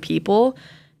from other people.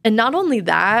 And not only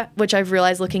that, which I've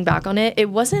realized looking back on it, it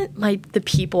wasn't the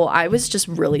people. I was just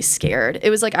really scared. It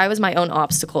was like I was my own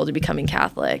obstacle to becoming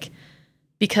Catholic,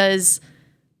 because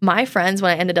my friends,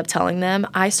 when I ended up telling them,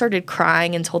 I started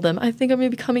crying and told them, I think I'm going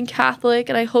to be becoming Catholic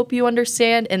and I hope you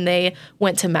understand. And they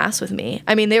went to Mass with me.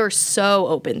 I mean, they were so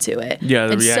open to it. Yeah,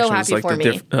 the and reaction so happy was like for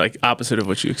me. like opposite of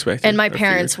what you expected. And my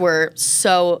parents were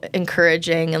so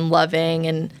encouraging and loving.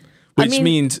 And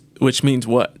Which means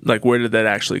what? Like, where did that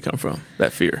actually come from?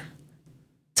 That fear?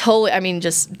 Totally. I mean,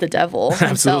 just the devil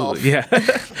himself. Absolutely. Yeah.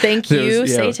 Thank you,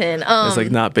 Satan. It's like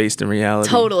not based in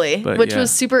reality. Totally. But which was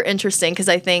super interesting, because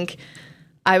I think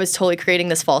I was totally creating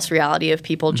this false reality of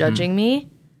people judging me,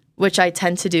 which I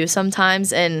tend to do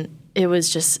sometimes. And it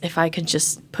was just, if I could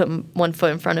just put one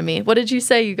foot in front of me. What did you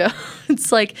say? You go,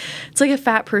 it's like a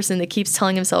fat person that keeps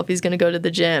telling himself he's going to go to the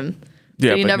gym.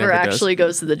 Yeah, but he never actually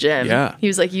goes to the gym. Yeah. He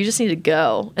was like, you just need to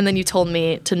go. And then you told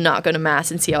me to not go to Mass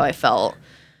and see how I felt,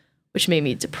 which made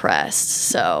me depressed.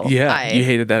 So yeah, you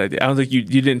hated that idea. I don't think you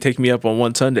didn't take me up on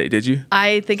one Sunday, did you?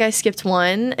 I think I skipped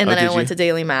one, and then I went to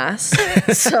daily Mass.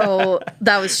 So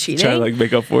that was cheating. Trying to like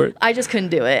make up for it. I just couldn't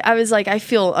do it. I was like, I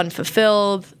feel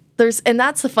unfulfilled. And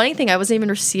that's the funny thing. I wasn't even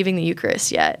receiving the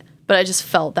Eucharist yet, but I just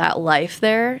felt that life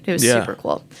there. It was super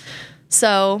cool.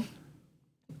 So,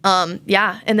 and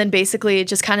then basically it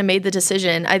just kind of made the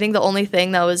decision. I think the only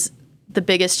thing that was the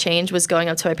biggest change was going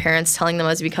up to my parents, telling them I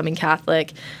was becoming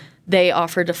Catholic. They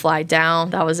offered to fly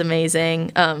down. That was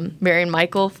amazing. Mary and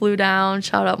Michael flew down.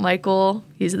 Shout out Michael.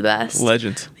 He's the best.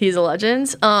 Legend. He's a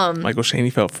legend. Michael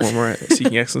Schoenfeld, former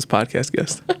Seeking Excellence podcast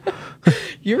guest.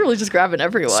 You're really just grabbing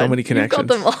everyone. So many connections. You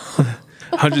got them all.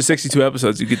 162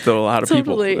 episodes. You get to a lot of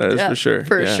people. That is for sure.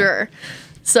 For sure.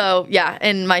 So,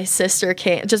 and my sister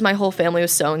came. Just my whole family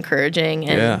was so encouraging.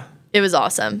 And it was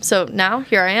awesome. So now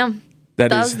here I am.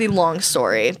 That was the long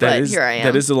story, but here I am.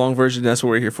 That is the long version. That's what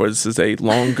we're here for. This is a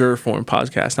longer form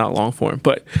podcast, not long form.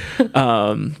 But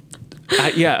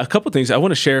a couple things I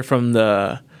want to share from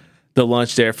the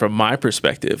lunch there from my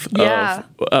perspective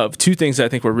of two things that I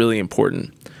think were really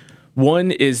important. One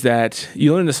is that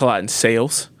you learn this a lot in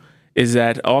sales, is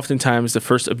that oftentimes the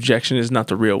first objection is not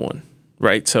the real one.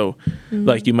 Right. So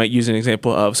like you might use an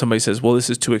example of somebody says, well, this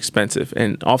is too expensive.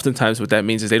 And oftentimes what that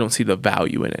means is they don't see the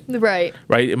value in it. Right.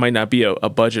 Right. It might not be a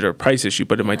budget or price issue,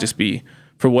 but it might just be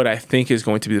for what I think is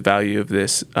going to be the value of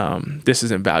this. This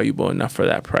isn't valuable enough for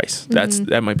that price.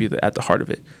 That might be at the heart of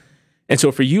it. And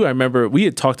so for you, I remember we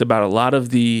had talked about a lot of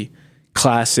the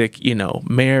classic,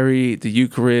 Mary, the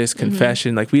Eucharist,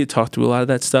 confession. Like we had talked through a lot of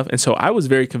that stuff. And so I was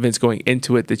very convinced going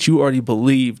into it that you already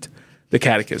believed the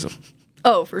catechism.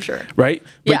 Oh, for sure. Right?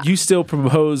 But you still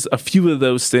propose a few of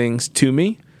those things to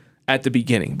me at the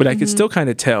beginning. But I could still kind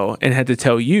of tell and had to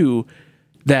tell you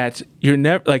that you're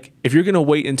never, like, if you're going to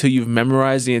wait until you've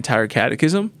memorized the entire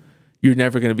catechism, you're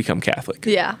never going to become Catholic.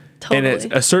 Yeah, totally. And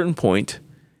at a certain point,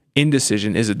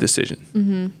 indecision is a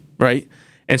decision. Right?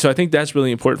 And so I think that's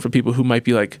really important for people who might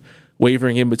be like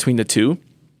wavering in between the two,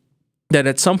 that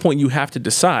at some point you have to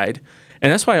decide.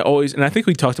 And that's why I always, and I think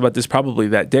we talked about this probably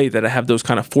that day, that I have those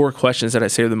kind of 4 questions that I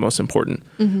say are the most important.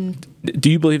 Do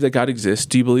you believe that God exists?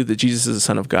 Do you believe that Jesus is the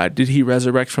Son of God? Did he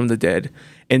resurrect from the dead?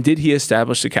 And did he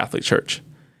establish the Catholic Church?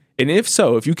 And if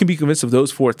so, if you can be convinced of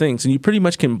those 4 things, then you pretty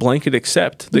much can blanket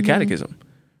accept the catechism,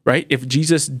 right? If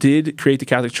Jesus did create the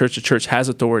Catholic Church, the church has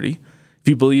authority. If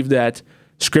you believe that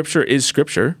Scripture is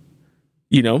Scripture,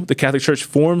 the Catholic Church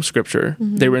formed Scripture.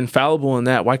 They were infallible in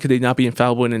that. Why could they not be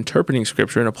infallible in interpreting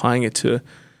Scripture and applying it to,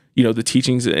 the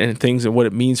teachings and things and what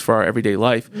it means for our everyday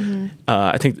life?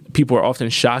 I think people are often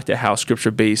shocked at how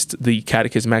Scripture-based the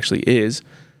catechism actually is.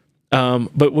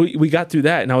 But we got through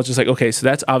that, and I was just like, okay, so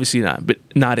that's obviously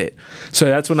not it. So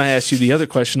that's when I asked you the other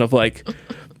question of like,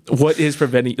 what is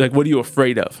preventing, like, what are you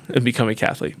afraid of in becoming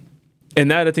Catholic? And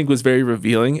that I think was very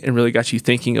revealing and really got you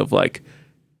thinking of like,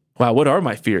 wow, what are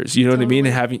my fears? You know what I mean?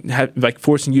 And like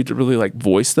forcing you to really like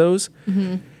voice those.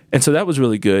 And so that was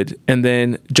really good. And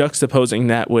then juxtaposing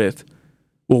that with,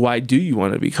 well, why do you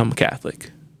want to become Catholic?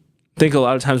 think a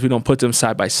lot of times we don't put them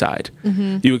side by side.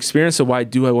 You experience the why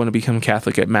do I want to become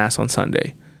Catholic at Mass on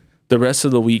Sunday. The rest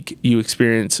of the week, you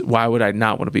experience why would I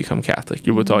not want to become Catholic.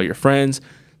 You're with all your friends.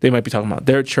 They might be talking about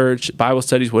their church, Bible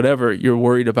studies, whatever. You're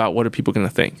worried about what are people going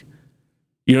to think.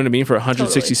 You know what I mean? For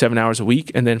 167 hours a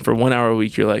week. And then for 1 hour a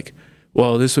week, you're like,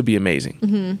 well, this would be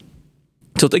amazing.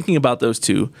 So thinking about those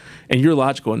two, and you're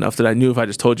logical enough that I knew if I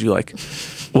just told you like,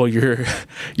 well, your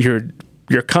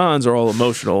cons are all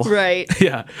emotional. Right.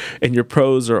 Yeah. And your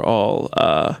pros are all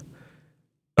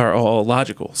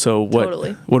logical. So what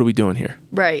are we doing here?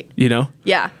 Right. You know?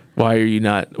 Yeah. Why are you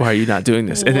not doing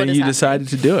this? And then you decided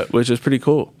to do it, which is pretty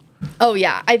cool. Oh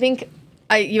yeah. I think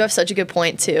you have such a good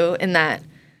point too, in that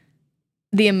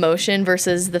the emotion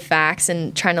versus the facts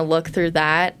and trying to look through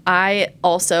that. I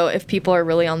also, if people are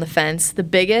really on the fence, the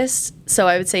biggest, so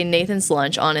I would say Nathan's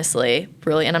lunch, honestly,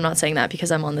 really, and I'm not saying that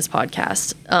because I'm on this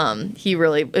podcast.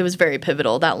 It was very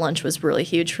pivotal. That lunch was really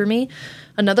huge for me.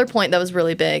 Another point that was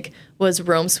really big was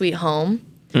Rome Sweet Home.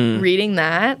 Reading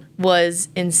that was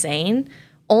insane,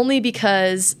 only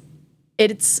because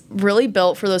it's really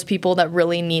built for those people that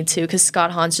really need to, because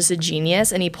Scott Hahn's just a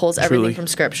genius and he pulls everything from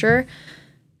scripture.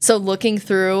 So looking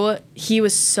through, he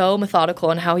was so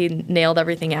methodical in how he nailed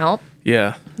everything out.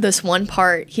 Yeah. This one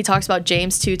part, he talks about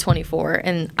James 2:24,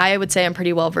 and I would say I'm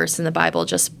pretty well versed in the Bible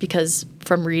just because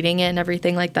from reading it and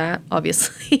everything like that,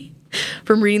 obviously.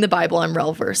 From reading the Bible, I'm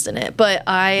well versed in it. But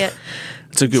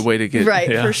it's a good way to get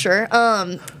for sure.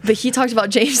 But he talked about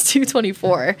James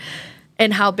 2:24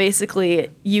 and how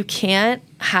basically you can't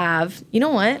have, you know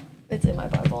what? It's in my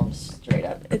Bible. I'm straight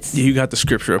up. You got the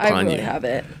scripture upon you. I really have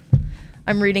it.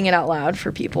 I'm reading it out loud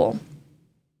for people.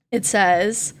 It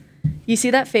says, "You see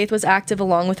that faith was active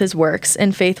along with his works,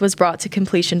 and faith was brought to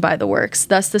completion by the works.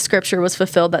 Thus the scripture was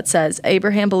fulfilled that says,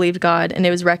 Abraham believed God, and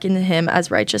it was reckoned to him as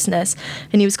righteousness,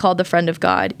 and he was called the friend of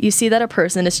God. You see that a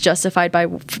person is justified by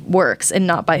works and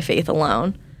not by faith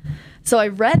alone." So I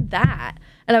read that,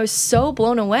 and I was so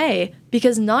blown away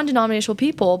because non-denominational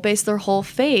people base their whole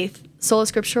faith, sola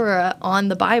scriptura, on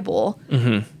the Bible.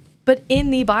 But in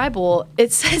the Bible,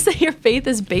 it says that your faith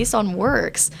is based on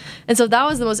works. And so that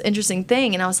was the most interesting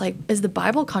thing. And I was like, is the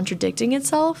Bible contradicting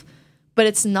itself? But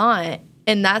it's not.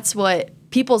 And that's what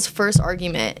people's first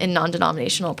argument in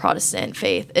non-denominational Protestant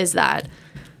faith is, that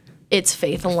it's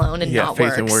faith alone and not faith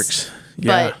works. And works.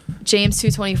 Yeah. But James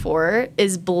 2:24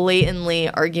 is blatantly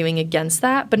arguing against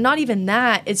that. But not even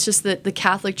that. It's just that the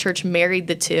Catholic Church married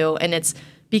the two. And it's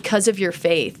because of your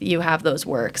faith, you have those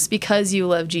works. Because you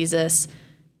love Jesus,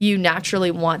 you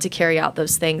naturally want to carry out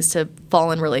those things to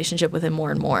fall in relationship with him more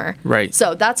and more. Right.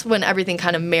 So that's when everything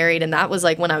kind of married, and that was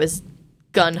like when I was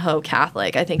gun-ho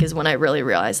Catholic, I think, is when I really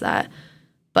realized that.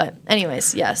 But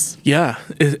anyways, yes. Yeah,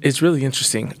 it's really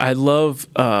interesting. I love,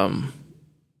 how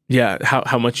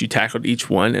much you tackled each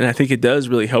one, and I think it does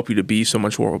really help you to be so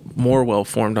much more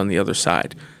well-formed on the other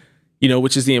side,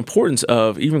 which is the importance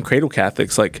of even cradle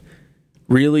Catholics, like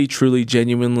really, truly,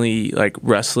 genuinely, like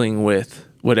wrestling with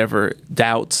whatever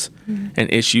doubts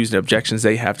and issues and objections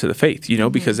they have to the faith,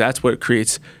 because that's what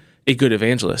creates a good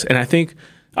evangelist. And I think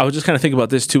I was just kind of thinking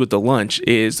about this too with the lunch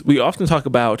is we often talk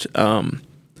about,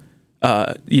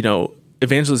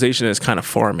 evangelization as kind of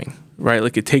farming, right?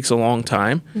 Like it takes a long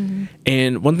time.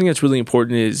 And one thing that's really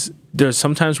important is there's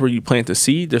sometimes where you plant the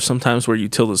seed. There's sometimes where you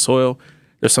till the soil.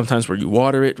 There's sometimes where you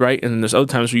water it, right? And then there's other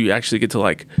times where you actually get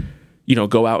to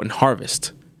go out and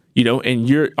harvest.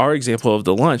 And our example of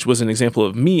the lunch was an example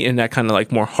of me in that kind of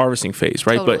like more harvesting phase,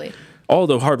 right? Totally. But all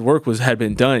the hard work had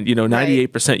been done,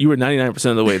 98%, you were 99%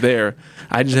 of the way there.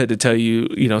 I just had to tell you,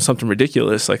 something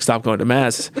ridiculous, like stop going to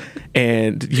Mass,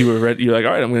 and you were ready. You're like,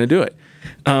 all right, I'm going to do it.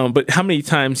 But how many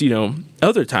times,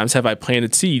 other times have I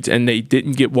planted seeds and they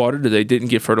didn't get watered or they didn't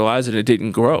get fertilized and it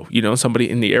didn't grow? Somebody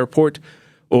in the airport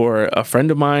or a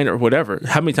friend of mine or whatever.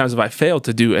 How many times have I failed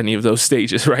to do any of those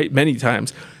stages, right? Many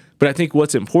times. But I think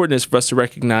what's important is for us to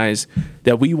recognize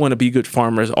that we want to be good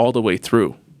farmers all the way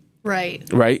through. Right.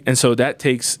 Right. And so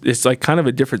it's like kind of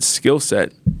a different skill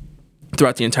set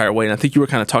throughout the entire way. And I think you were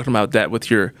kind of talking about that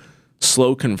with your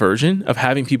slow conversion of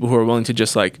having people who are willing to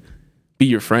just like be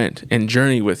your friend and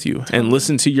journey with you and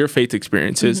listen to your faith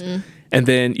experiences and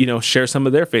then, share some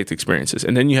of their faith experiences.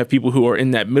 And then you have people who are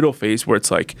in that middle phase where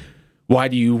it's like, why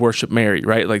do you worship Mary?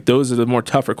 Right. Like those are the more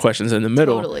tougher questions in the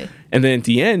middle. Totally. And then at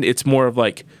the end, it's more of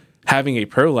like, having a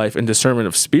prayer life and discernment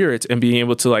of spirits and being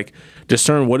able to like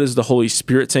discern what is the Holy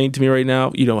Spirit saying to me right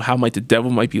now, how might the devil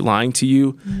might be lying to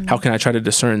you? How can I try to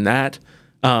discern that?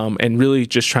 And really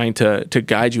just trying to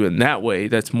guide you in that way.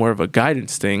 That's more of a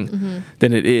guidance thing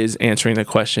than it is answering the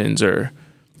questions or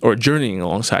journeying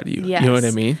alongside you. Yes. You know what I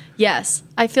mean? Yes.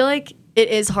 I feel like it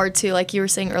is hard to, like you were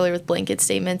saying earlier with blanket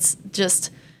statements,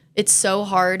 just it's so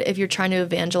hard if you're trying to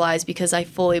evangelize, because I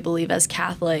fully believe as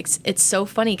Catholics, it's so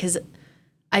funny because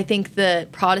I think the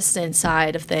Protestant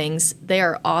side of things, they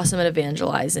are awesome at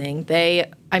evangelizing. They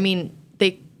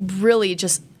really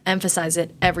just emphasize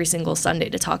it every single Sunday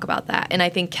to talk about that. And I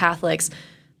think Catholics,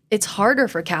 it's harder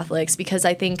for Catholics because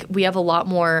I think we have a lot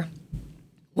more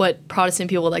what Protestant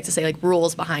people would like to say, like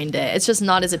rules behind it. It's just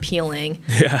not as appealing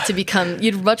to become,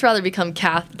 you'd much rather become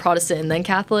Protestant and then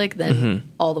Catholic than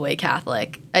all the way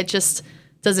Catholic. It just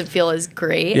doesn't feel as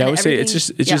great. Yeah, I would say it's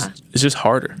just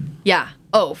harder. Yeah.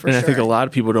 Oh, for sure. And I think a lot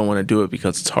of people don't want to do it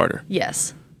because it's harder.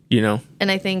 Yes. You know?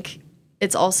 And I think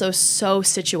it's also so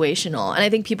situational. And I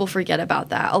think people forget about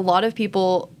that. A lot of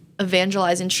people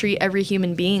evangelize and treat every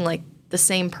human being like the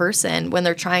same person when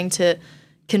they're trying to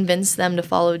convince them to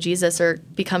follow Jesus or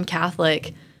become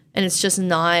Catholic. And it's just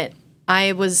not,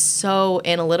 I was so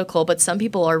analytical, but some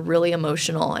people are really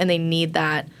emotional and they need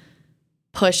that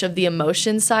push of the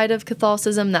emotion side of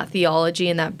Catholicism, that theology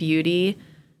and that beauty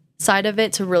side of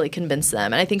it to really convince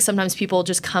them. And I think sometimes people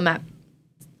just come at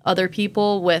other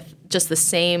people with just the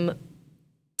same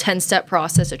 10-step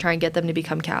process to try and get them to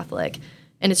become Catholic.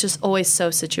 And it's just always so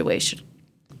situational.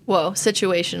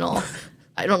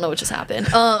 I don't know what just happened.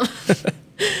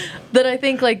 That I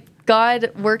think like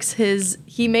God works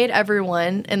he made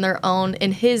everyone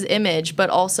in his image,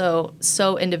 but also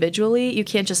so individually. You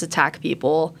can't just attack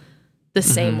people the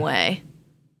same way.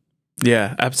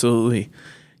 Yeah, absolutely.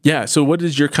 Yeah. So what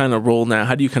is your kind of role now?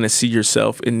 How do you kind of see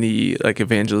yourself in the like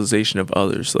evangelization of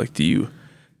others? Like, do you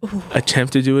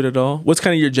attempt to do it at all? What's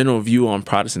kind of your general view on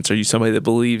Protestants? Are you somebody that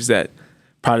believes that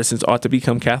Protestants ought to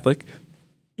become Catholic?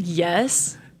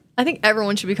 Yes. I think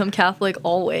everyone should become Catholic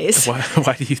always.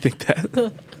 Why do you think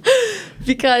that?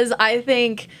 Because I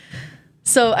think,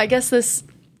 so I guess this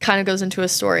kind of goes into a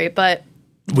story, but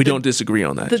we don't disagree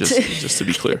on that, just to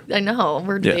be clear. I know,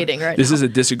 we're debating right now. This is a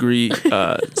disagree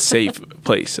safe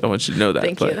place. I want you to know that.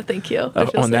 Thank you.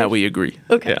 On that we agree.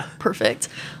 Okay, yeah. Perfect.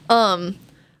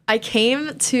 I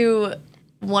came to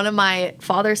one of my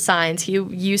father's signs. He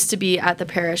used to be at the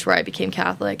parish where I became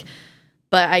Catholic.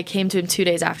 But I came to him 2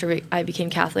 days after I became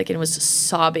Catholic and was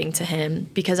sobbing to him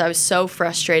because I was so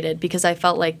frustrated because I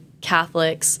felt like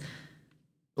Catholics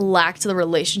lacked the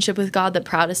relationship with God that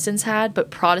Protestants had.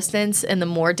 But Protestants, and the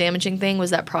more damaging thing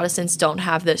was that Protestants don't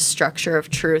have this structure of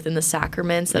truth in the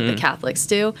sacraments that the Catholics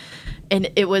do.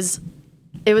 And it was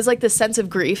like the sense of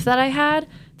grief that I had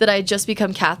that I had just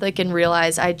become Catholic and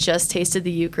realized I just tasted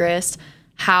the Eucharist,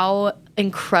 how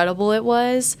incredible it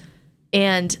was,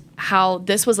 and how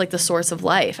this was like the source of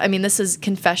life. I mean,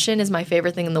 confession is my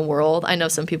favorite thing in the world. I know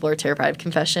some people are terrified of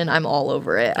confession. I'm all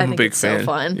over it. I think a big it's fan. So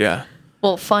fun. Yeah.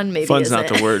 Well, fun maybe Fun's isn't.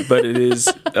 not the word, but it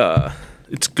is,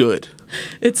 it's good.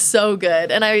 It's so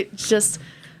good. And I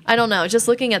don't know, just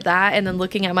looking at that and then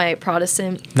looking at my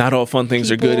Protestant Not all fun things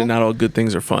are good and not all good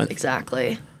things are fun.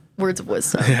 Exactly. Words of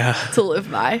wisdom to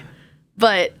live by.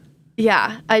 But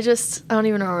yeah, I don't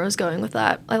even know where I was going with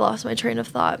that. I lost my train of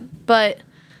thought. But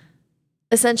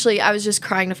essentially, I was just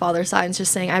crying to Father Signs,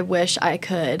 just saying, I wish I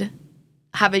could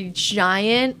have a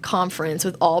giant conference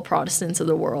with all Protestants of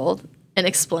the world and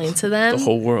explain to them. The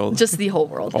whole world. Just the whole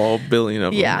world. All billion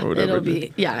of them or whatever.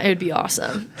 It would be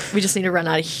awesome. We just need to rent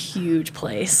out a huge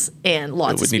place and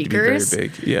lots of speakers. It would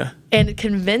need to be very big, yeah. And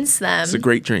convince them. It's a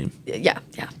great dream. Yeah.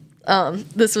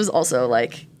 This was also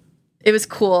like, it was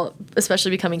cool,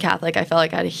 especially becoming Catholic. I felt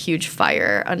like I had a huge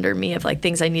fire under me of like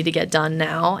things I need to get done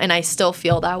now. And I still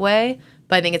feel that way.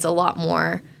 But I think it's a lot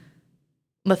more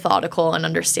methodical and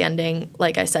understanding,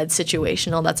 like I said,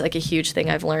 situational. That's like a huge thing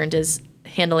I've learned is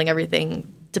handling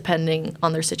everything depending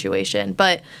on their situation.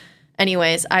 But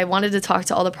anyways, I wanted to talk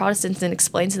to all the Protestants and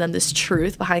explain to them this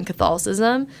truth behind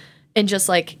Catholicism and just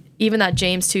like even that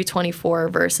James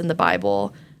 2:24 verse in the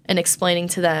Bible and explaining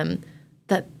to them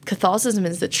that Catholicism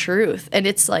is the truth. And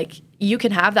it's like you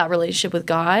can have that relationship with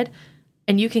God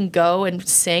and you can go and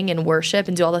sing and worship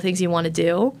and do all the things you want to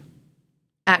do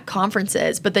at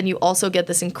conferences, but then you also get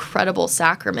this incredible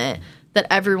sacrament that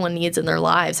everyone needs in their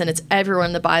lives, and it's everywhere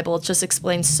in the Bible. It just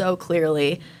explains so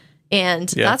clearly, and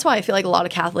that's why I feel like a lot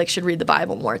of Catholics should read the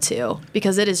Bible more too,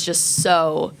 because it is just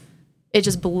it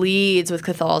just bleeds with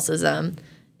Catholicism,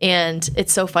 and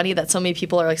it's so funny that so many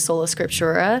people are like sola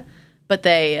scriptura, but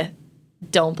they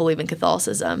don't believe in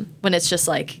Catholicism when it's just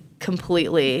like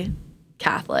completely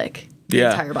Catholic. The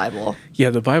entire Bible. Yeah,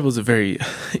 the Bible is a very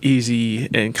easy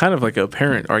and kind of like a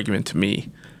apparent argument to me,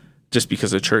 just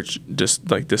because the church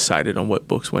just like decided on what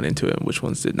books went into it and which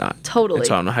ones did not. Totally. And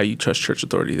so I don't know how you trust church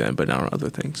authority then, but not on other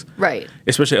things. Right.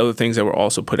 Especially other things that were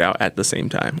also put out at the same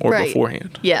time or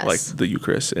beforehand. Yes. Like the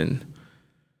Eucharist and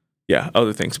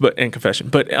other things, and confession.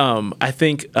 But I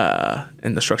think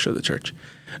and the structure of the church.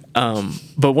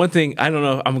 But one thing, I don't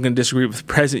know, I'm going to disagree with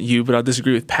present you, but I'll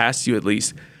disagree with past you at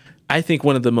least. I think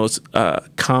one of the most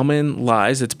common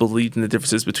lies that's believed in the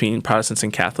differences between Protestants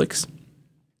and Catholics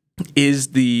is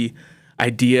the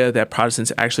idea that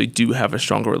Protestants actually do have a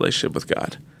stronger relationship with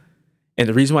God. And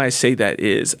the reason why I say that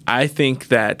is I think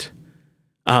that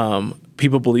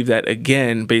people believe that,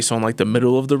 again, based on like the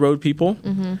middle of the road people.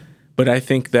 Mm-hmm. But I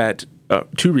think that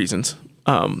two reasons.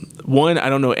 One, I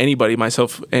don't know anybody,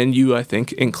 myself and you, I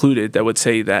think, included, that would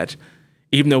say that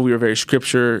even though we were very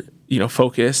scripture,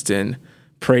 focused and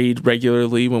prayed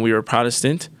regularly when we were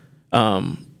Protestant,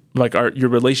 your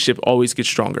relationship always gets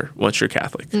stronger once you're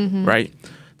Catholic, mm-hmm. right?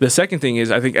 The second thing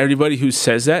is I think everybody who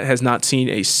says that has not seen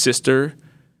a sister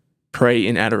pray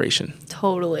in adoration.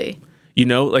 Totally.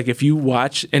 Like if you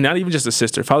watch, and not even just a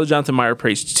sister, Father Jonathan Meyer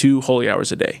prays 2 holy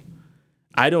hours a day.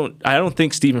 I don't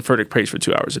think Stephen Furtick prays for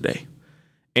 2 hours a day.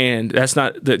 And that's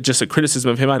not just a criticism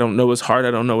of him. I don't know his heart.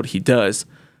 I don't know what he does.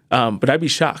 But I'd be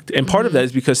shocked. And part of that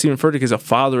is because Stephen Furtick is a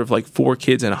father of like 4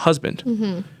 kids and a husband,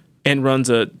 mm-hmm. and runs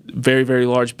a very, very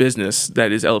large business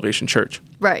that is Elevation Church.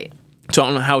 Right. So I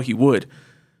don't know how he would.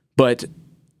 But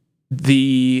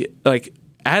the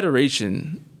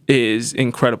adoration is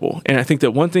incredible. And I think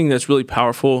that one thing that's really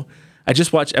powerful, I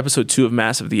just watched episode 2 of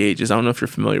Mass of the Ages. I don't know if you're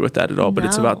familiar with that at all, but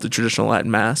it's about the traditional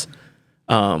Latin Mass,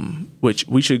 which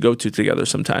we should go to together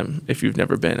sometime if you've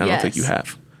never been. I don't think you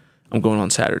have. I'm going on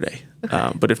Saturday.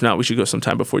 Okay. But if not, we should go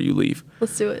sometime before you leave.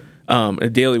 Let's do it. A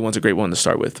daily one's a great one to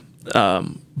start with.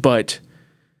 But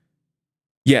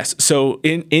yes, so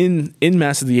in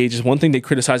Mass of the Ages, one thing they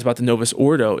criticize about the Novus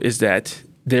Ordo is that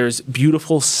there's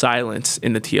beautiful silence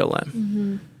in the TLM.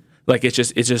 Mm-hmm. Like it's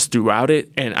just throughout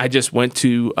it. And I just went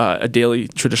to a daily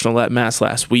traditional Latin Mass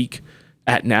last week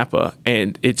at Napa,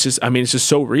 and it's just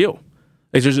so real.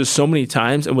 Like there's just so many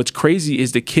times, and what's crazy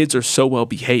is the kids are so well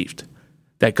behaved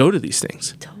that go to these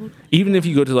things. Totally. Even if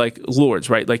you go to like Lourdes,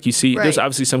 right? Like you see, there's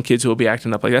obviously some kids who will be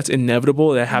acting up. Like that's inevitable.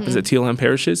 That happens at TLM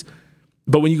parishes.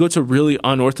 But when you go to really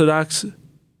unorthodox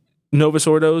Novus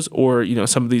Ordos or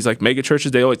some of these like mega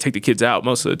churches, they always take the kids out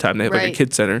most of the time. They have like a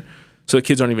kids center, so the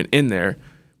kids aren't even in there.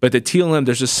 But the TLM,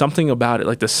 there's just something about it,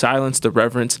 like the silence, the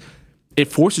reverence. It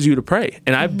forces you to pray.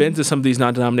 And I've been to some of these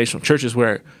non-denominational churches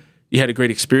where you had a great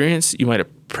experience. You might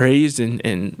have praised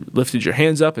and lifted your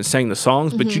hands up and sang the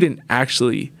songs, but you didn't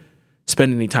actually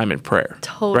spend any time in prayer.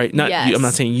 Totally. Right? Not you, I'm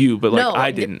not saying you, but like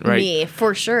I didn't, right? Me,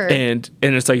 for sure. And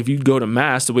it's like if you go to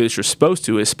Mass the way that you're supposed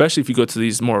to, especially if you go to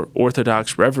these more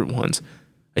orthodox, reverent ones,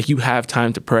 like you have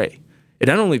time to pray. And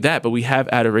not only that, but we have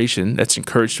adoration that's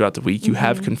encouraged throughout the week. You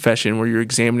have confession where you're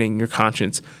examining your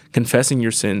conscience, confessing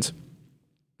your sins.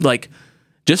 Like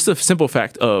just the simple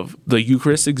fact of the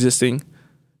Eucharist existing,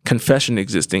 confession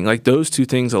existing, like those two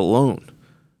things alone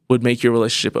would make your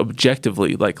relationship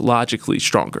objectively, like logically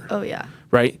stronger. Oh, yeah.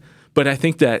 Right? But I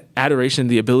think that adoration,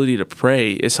 the ability to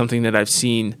pray, is something that I've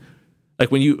seen. Like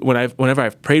whenever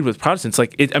I've prayed with Protestants,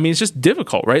 like it's just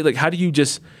difficult, right? Like how do you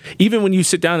just, even when you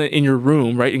sit down in your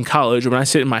room, right, in college, or when I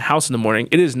sit in my house in the morning,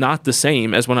 it is not the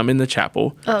same as when I'm in the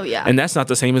chapel. Oh yeah. And that's not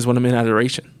the same as when I'm in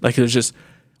adoration. Like there's just,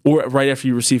 or right after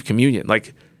you receive communion,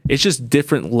 like it's just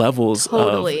different levels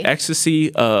of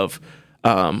ecstasy, of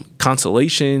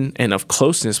consolation, and of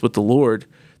closeness with the Lord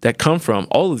that come from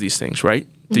all of these things, right?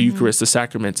 The Eucharist, the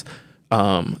sacraments,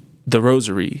 the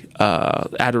Rosary,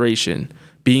 adoration,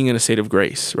 being in a state of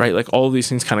grace, right? Like all of these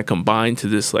things kind of combine to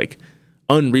this like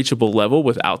unreachable level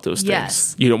without those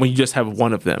things. When you just have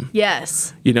one of them.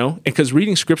 Yes. And because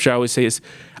reading scripture, I always say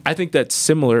I think that's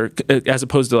similar as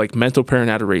opposed to like mental prayer and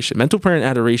adoration. Mental prayer and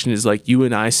adoration is like you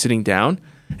and I sitting down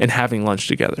and having lunch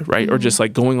together, right? Or just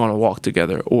like going on a walk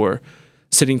together, or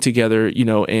sitting together,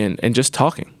 and just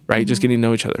talking, right? Just getting to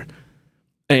know each other.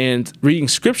 And reading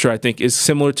scripture, I think, is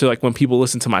similar to like when people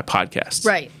listen to my podcasts.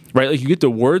 Right. Right? Like you get the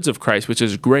words of Christ, which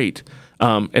is great.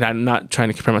 And I'm not trying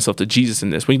to compare myself to Jesus in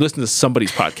this. When you listen to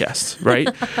somebody's podcast, right?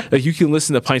 Like you can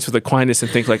listen to Pints with Aquinas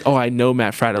and think like, oh, I know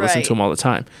Matt Fradd. I listen to him all the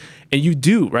time. And you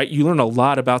do, right? You learn a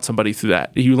lot about somebody through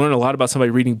that. You learn a lot about somebody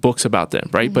reading books about them,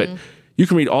 right? But you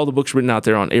can read all the books written out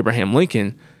there on Abraham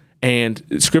Lincoln, and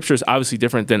scripture is obviously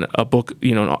different than a book,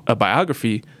 a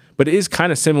biography, but it is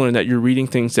kind of similar in that you're reading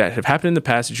things that have happened in the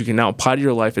past that you can now apply to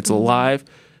your life. It's alive,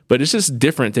 but it's just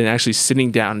different than actually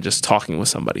sitting down and just talking with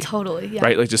somebody. Totally, yeah.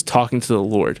 Right? Like just talking to the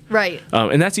Lord. Right.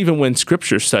 And that's even when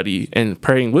scripture study and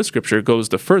praying with scripture goes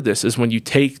the furthest, is when you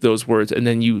take those words and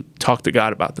then you talk to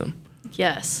God about them.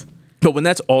 Yes. But when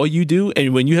that's all you do,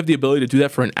 and when you have the ability to do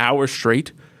that for an hour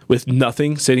straight with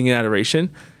nothing, sitting in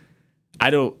adoration,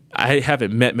 I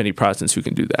haven't met many Protestants who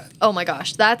can do that. Oh my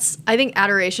gosh. I think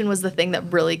adoration was the thing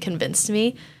that really convinced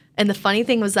me. And the funny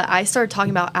thing was that I started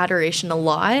talking about adoration a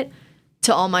lot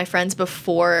to all my friends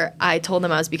before I told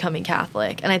them I was becoming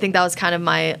Catholic. And I think that was kind of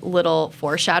my little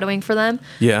foreshadowing for them.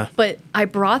 Yeah. But I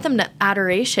brought them to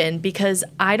adoration because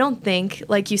I don't think,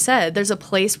 like you said, there's a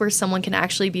place where someone can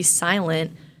actually be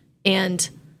silent and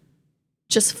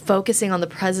just focusing on the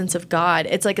presence of God.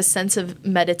 It's like a sense of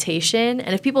meditation.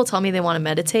 And if people tell me they want to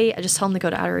meditate, I just tell them to go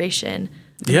to adoration.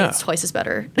 Yeah. It's twice as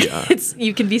better. Yeah.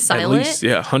 You can be silent. At least,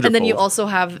 yeah, 100-fold. And then you also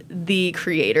have the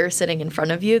creator sitting in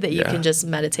front of you that you can just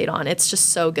meditate on. It's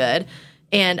just so good.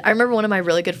 And I remember one of my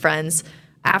really good friends,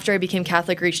 after I became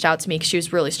Catholic, reached out to me because she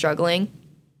was really struggling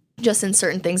just in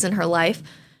certain things in her life.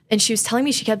 And she was telling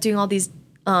me she kept doing all these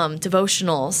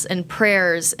devotionals and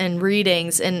prayers and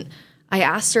readings. And I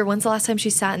asked her, when's the last time she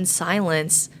sat in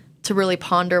silence to really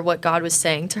ponder what God was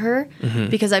saying to her?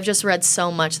 Because I've just read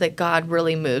so much that God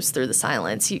really moves through the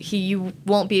silence. You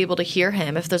won't be able to hear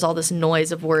him if there's all this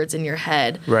noise of words in your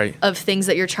head, right, of things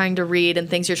that you're trying to read and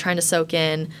things you're trying to soak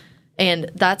in.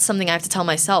 And that's something I have to tell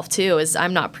myself too, is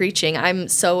I'm not preaching. I'm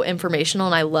so informational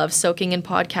and I love soaking in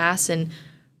podcasts and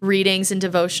readings and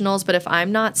devotionals. But if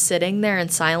I'm not sitting there in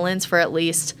silence for at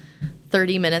least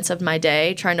 30 minutes of my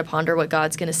day trying to ponder what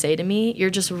God's going to say to me, you're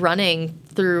just running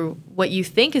through what you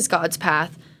think is God's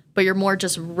path, but you're more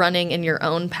just running in your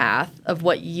own path of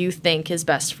what you think is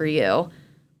best for you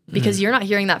because you're not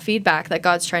hearing that feedback that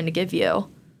God's trying to give you.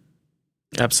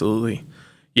 Absolutely.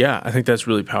 Yeah, I think that's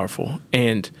really powerful.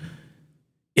 And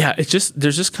yeah,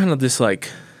 there's just kind of this like,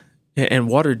 and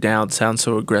watered down sounds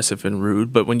so aggressive and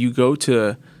rude, but when you go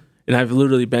to, and I've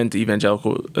literally been to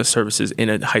evangelical services in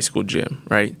a high school gym,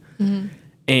 right?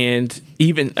 And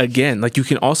even again, like you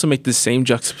can also make the same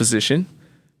juxtaposition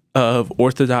of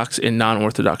Orthodox and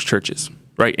non-Orthodox churches,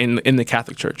 right? In the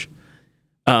Catholic Church.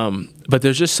 But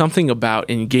there's just something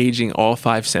about engaging all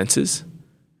five senses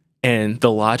and the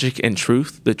logic and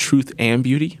truth, the truth and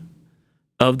beauty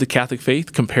of the Catholic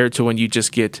faith compared to when you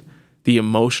just get the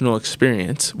emotional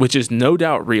experience, which is no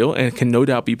doubt real and can no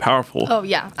doubt be powerful. Oh,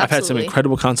 yeah, absolutely. I've had some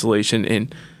incredible consolation in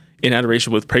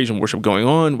adoration with praise and worship going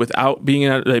on without being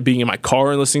in my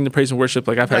car and listening to praise and worship.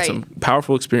 Like I've had some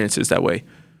powerful experiences that way.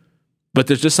 But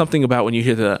there's just something about when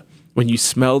you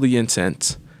smell the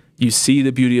incense, you see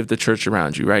the beauty of the church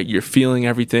around you, right? You're feeling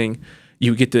everything.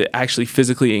 You get to actually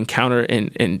physically encounter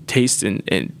and taste and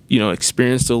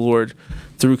experience the Lord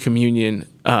through communion.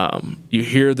 You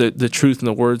hear the truth and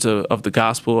the words of the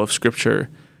gospel of Scripture,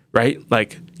 right?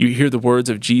 Like you hear the words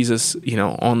of Jesus,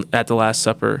 at the Last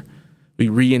Supper. We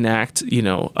reenact,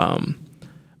 or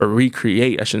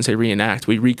recreate, I shouldn't say reenact,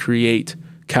 we recreate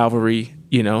Calvary,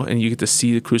 and you get to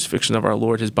see the crucifixion of our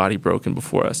Lord, his body broken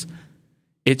before us.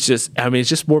 It's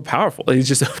just more powerful. It's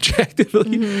just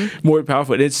objectively more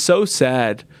powerful. And it's so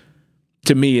sad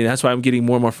to me, and that's why I'm getting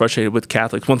more and more frustrated with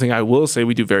Catholics. One thing I will say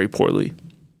we do very poorly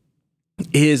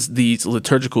is these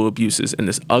liturgical abuses and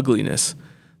this ugliness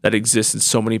that exists in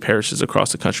so many parishes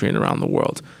across the country and around the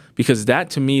world. Because that,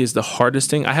 to me, is the hardest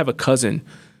thing. I have a cousin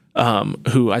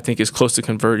who I think is close to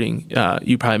converting.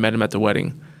 You probably met him at the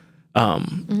wedding.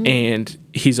 And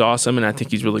he's awesome, and I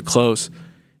think he's really close.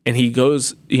 And he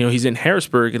goes, he's in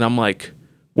Harrisburg, and I'm like,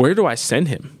 where do I send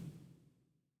him?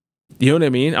 You know what I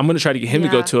mean? I'm going to try to get him to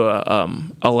go to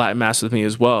a Latin Mass with me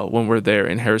as well when we're there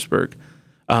in Harrisburg.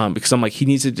 Because I'm like, he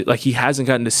needs to, he hasn't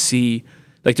gotten to see,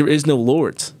 there is no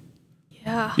Lord's.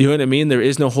 Yeah. You know what I mean? There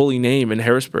is no holy name in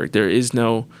Harrisburg. There is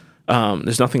no,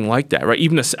 there's nothing like that, right?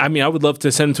 I would love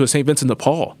to send him to a St. Vincent de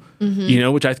Paul,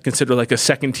 which I consider like a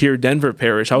second-tier Denver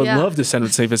parish. I would love to send him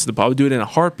to St. Vincent de Paul. I would do it in a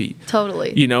heartbeat.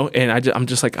 Totally. And I'm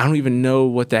just like, I don't even know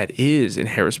what that is in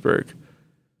Harrisburg.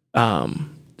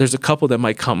 There's a couple that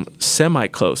might come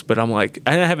semi-close, but I'm like,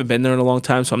 I haven't been there in a long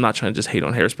time, so I'm not trying to just hate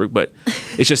on Harrisburg, but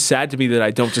it's just sad to me that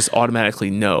I don't just automatically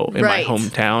know in my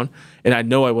hometown. And I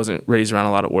know I wasn't raised around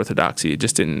a lot of orthodoxy. It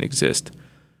just didn't exist.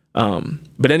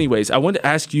 But anyways, I wanted to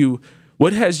ask you,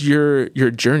 what has your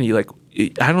journey, I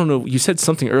don't know, you said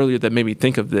something earlier that made me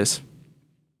think of this.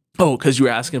 Oh, because you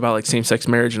were asking about same-sex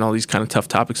marriage and all these kind of tough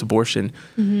topics, abortion.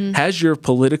 Has your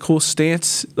political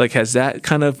stance, has that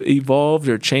kind of evolved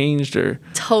or changed or?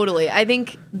 Totally. I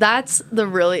think that's the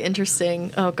really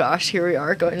interesting, oh gosh, here we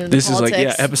are going into this politics.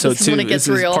 This is episode 2. When it gets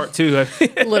real. Is part 2.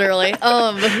 Literally.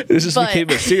 This just became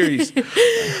a series.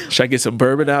 Should I get some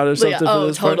bourbon out or something for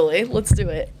this totally. part? Let's do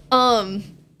it.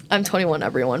 I'm 21,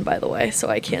 everyone, by the way, so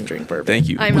I can drink bourbon. Thank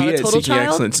you. I'm we not a at total Seeking child.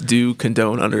 Excellence do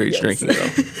condone underage drinking,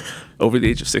 though, over the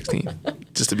age of 16,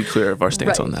 just to be clear of our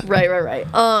stance on that. Right.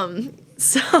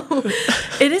 So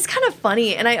it is kind of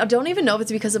funny, and I don't even know if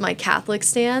it's because of my Catholic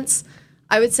stance.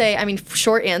 I would say, I mean,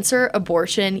 short answer,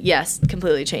 abortion, yes,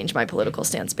 completely changed my political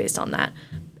stance based on that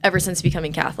ever since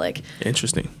becoming Catholic.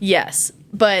 Interesting. Yes.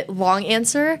 But long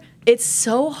answer, it's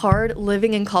so hard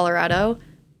living in Colorado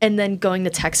and then going to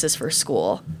Texas for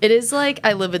school. It is like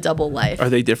I live a double life. Are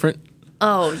they different?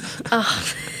 Oh,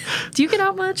 do you get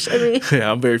out much? I mean,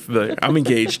 Yeah, I'm very familiar. I'm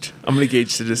engaged. I'm an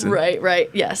engaged citizen. right.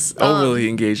 Yes. Overly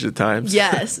engaged at times.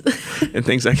 Yes. And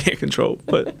things I can't control.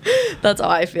 But That's how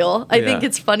I feel. I think Yeah.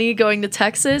 it's funny going to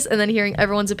Texas and then hearing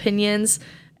everyone's opinions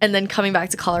and then coming back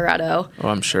to Colorado oh,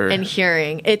 I'm sure. and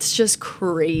hearing. It's just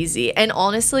crazy. And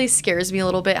honestly, scares me a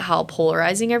little bit how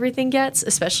polarizing everything gets,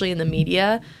 especially in the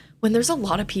media, when there's a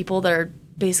lot of people that are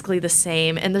basically the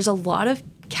same. And there's a lot of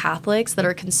Catholics that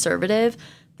are conservative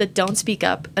that don't speak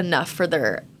up enough for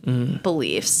their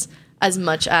beliefs as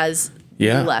much as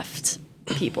Yeah. left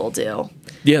people do.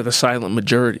 Yeah, the silent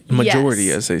majority,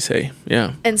 Yes. as they say.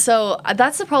 Yeah. And so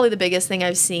that's probably the biggest thing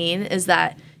I've seen is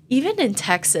that even in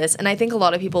Texas, and I think a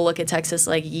lot of people look at Texas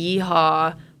like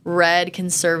yeehaw, red,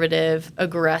 conservative,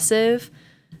 aggressive.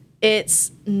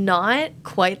 It's not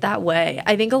quite that way.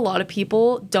 I think a lot of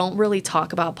people don't really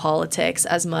talk about politics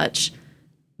as much,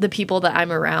 the people that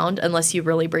I'm around, unless you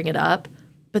really bring it up.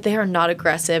 But they are not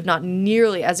aggressive, not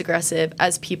nearly as aggressive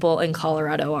as people in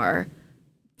Colorado are.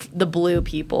 The blue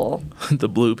people. The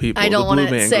blue people. I don't want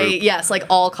to say, yes, like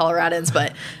all Coloradans,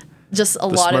 but just a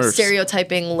lot of Smurfs.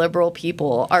 stereotyping liberal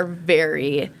people are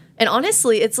very, and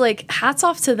honestly, it's like hats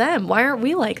off to them. Why aren't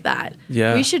we like that?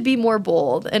 Yeah. We should be more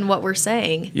bold in what we're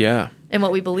saying Yeah. and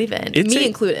what we believe in, It's me a-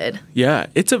 included. Yeah,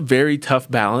 it's a very tough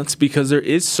balance because there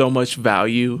is so much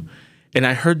value. And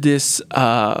I heard this,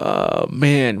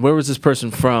 man, where was this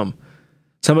person from?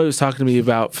 Somebody was talking to me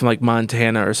about from like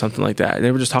Montana or something like that. And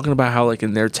they were just talking about how like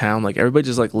in their town, like everybody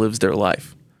just like lives their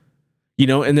life, you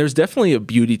know, and there's definitely a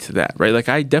beauty to that, right? Like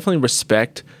I definitely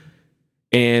respect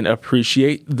and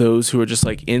appreciate those who are just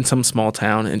like in some small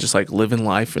town and just like living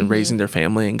life and raising their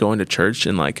family and going to church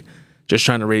and like just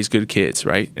trying to raise good kids,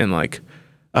 right? And like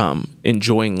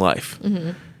enjoying life.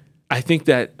 I think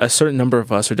that a certain number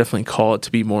of us are definitely called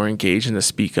to be more engaged and to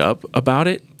speak up about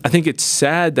it. I think it's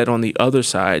sad that on the other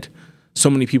side, so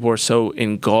many people are so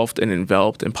engulfed and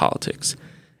enveloped in politics.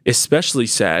 Especially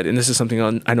sad, and this is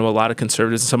something I know a lot of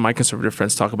conservatives and some of my conservative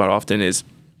friends talk about often, is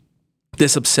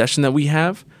this obsession that we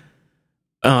have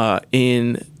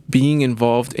in being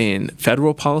involved in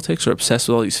federal politics or obsessed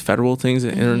with all these federal things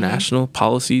and international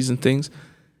policies and things,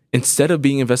 instead of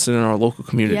being invested in our local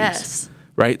communities. Yes.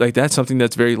 Right? Like that's something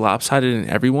that's very lopsided in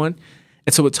everyone.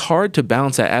 And so it's hard to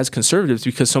balance that as conservatives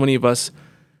because so many of us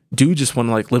do just want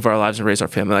to like live our lives and raise our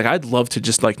family. Like I'd love to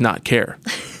just like not care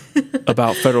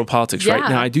about federal politics right Yeah.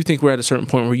 now. I do think we're at a certain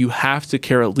point where you have to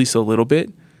care at least a little bit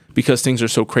because things are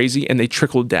so crazy and they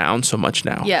trickle down so much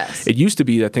now. Yes. It used to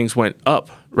be that things went up,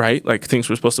 right? Like things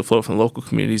were supposed to flow from local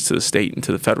communities to the state and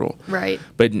to the federal. Right.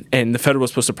 And the federal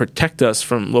was supposed to protect us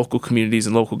from local communities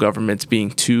and local governments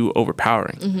being too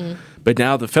overpowering. But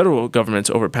now the federal government's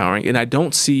overpowering, and I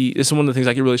don't see. This is one of the things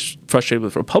I get really frustrated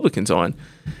with Republicans on,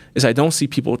 is I don't see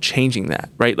people changing that.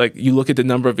 Right, like you look at the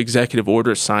number of executive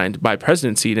orders signed by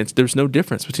presidency, and there's no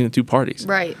difference between the two parties.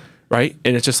 Right. Right,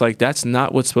 and it's just like that's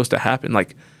not what's supposed to happen.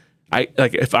 Like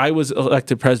if I was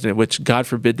elected president, which God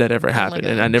forbid that ever happen,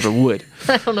 and I never would.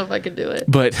 I don't know if I could do it.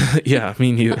 But yeah,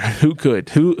 me neither. Who could?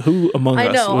 Who among I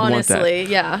us know, would want that? honestly,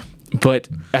 yeah. But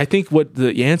I think what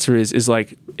the answer is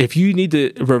like if you need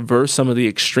to reverse some of the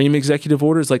extreme executive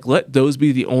orders, like let those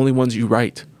be the only ones you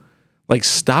write. Like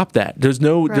stop that. There's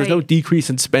no Right. decrease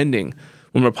in spending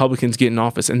when Republicans get in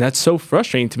office, and that's so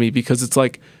frustrating to me because it's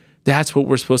like that's what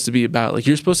we're supposed to be about. Like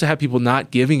you're supposed to have people not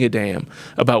giving a damn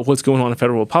about what's going on in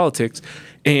federal politics,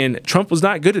 and Trump was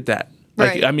not good at that.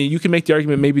 Like Right. I mean, you can make the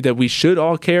argument maybe that we should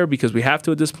all care because we have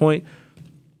to at this point.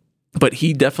 But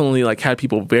he definitely like had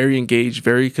people very engaged,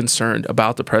 very concerned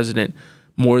about the president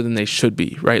more than they should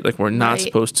be, right? Like we're not Right.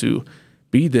 supposed to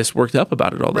be this worked up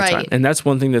about it all the Right. time. And that's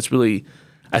one thing that's really,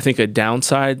 I think, a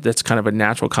downside that's kind of a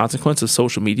natural consequence of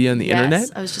social media and the internet.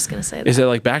 Yes, I was just going to say that. Is that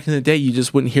like back in the day, you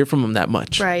just wouldn't hear from them that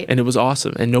much. Right. And it was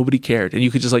awesome and nobody cared. And you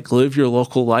could just like live your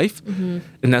local life and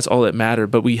that's all that mattered.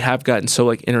 But we have gotten so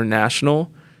like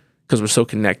international because we're so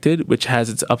connected, which has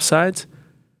its upsides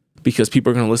because people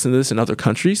are going to listen to this in other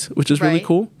countries, which is really Right.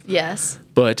 cool. Yes.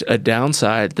 But a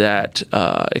downside that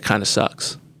it kind of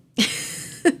sucks,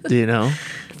 you know,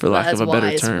 for lack That's of a better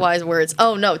wise, term. wise words.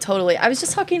 Oh, no, totally. I was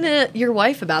just talking to your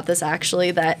wife about this,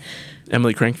 actually, that,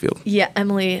 Emily Crankfield. yeah,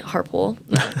 Emily Harpole,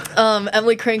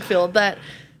 Emily Crankfield, that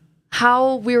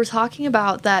how we were talking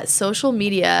about that social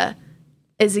media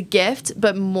is a gift,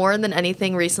 but more than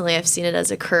anything, recently I've seen it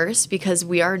as a curse because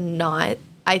we are not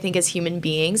I think as human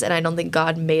beings, and I don't think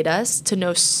God made us to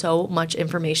know so much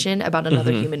information about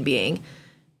another human being.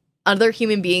 Other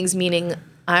human beings meaning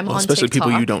I'm on especially TikTok.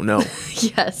 people you don't know.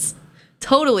 Yes,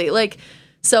 totally. Like,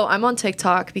 so I'm on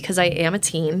TikTok because I am a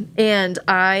teen, and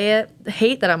I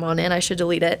hate that I'm on it. I should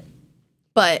delete it.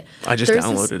 But I just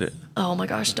downloaded it. Oh my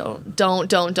gosh, don't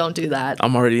do that.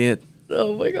 I'm already in.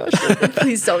 Oh my gosh,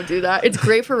 please don't do that. It's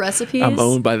great for recipes. I'm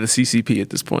owned by the CCP at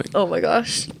this point. Oh my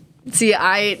gosh. See,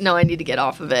 I know I need to get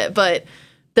off of it, but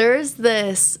there's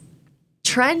this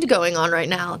trend going on right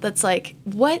now that's like,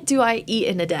 what do I eat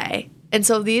in a day? And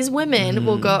so these women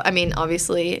will go, I mean,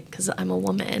 obviously, because I'm a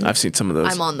woman. I've seen some of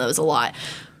those. I'm on those a lot.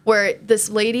 Where this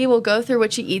lady will go through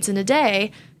what she eats in a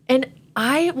day, and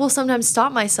I will sometimes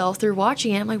stop myself through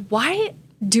watching it. I'm like, why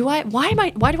do I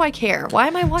care? Why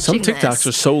am I watching Some TikToks this?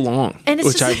 are so long, And it's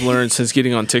which just- I've learned since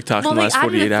getting on TikTok in the last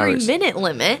 48 hours. 3-minute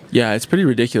limit. Yeah, it's pretty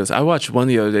ridiculous. I watched one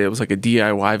the other day. It was like a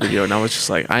DIY video, and I was just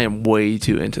like, I am way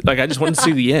too into. Like, I just wanted to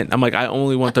see the end. I'm like, I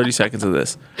only want 30 seconds of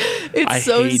this. It's I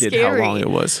so hated scary. how long it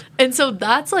was. And so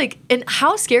that's like, and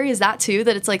how scary is that too?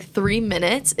 That it's like 3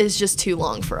 minutes is just too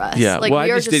long for us. Yeah, like, well, I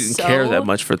we are just didn't care that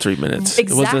much for 3 minutes. It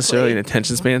wasn't necessarily an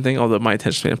attention span thing, although my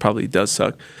attention span probably does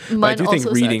suck. But I Mine do think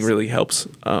also reading sucks. really helps.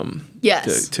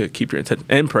 Yes. To keep your attention,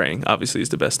 and praying obviously is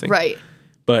the best thing. Right.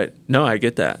 But no, I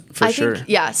get that for I sure. think,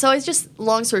 yeah. So it's just,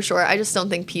 long story short, I just don't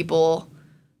think people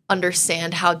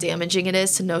understand how damaging it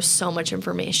is to know so much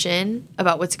information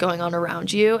about what's going on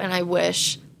around you. And I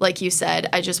wish, like you said,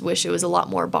 I just wish it was a lot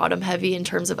more bottom heavy in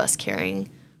terms of us caring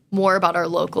more about our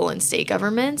local and state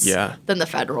governments than the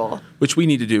federal. Which we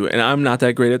need to do, and I'm not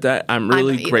that great at that. I'm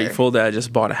really not either. grateful that I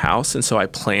just bought a house, and so I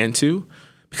plan to.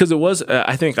 Because it was,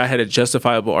 I think I had a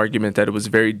justifiable argument that it was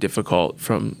very difficult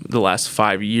from the last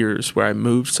 5 years where I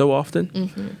moved so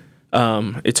often.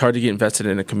 It's hard to get invested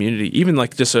in a community, even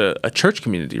like just a church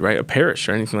community, right? A parish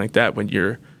or anything like that when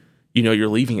you're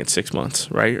leaving in 6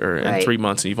 months, right? Or in 3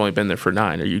 months and you've only been there for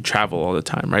 9, or you travel all the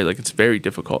time, right? Like it's very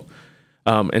difficult.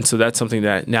 And so that's something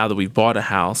that now that we've bought a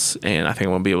house and I think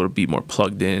I'm going to be able to be more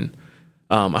plugged in,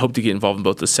 I hope to get involved in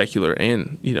both the secular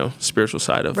and, spiritual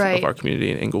side of our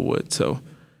community in Inglewood. So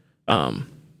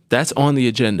that's on the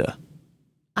agenda.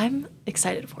 I'm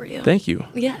excited for you. Thank you.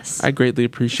 Yes. I greatly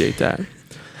appreciate that.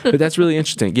 But that's really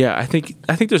interesting. Yeah, I think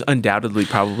there's undoubtedly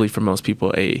probably for most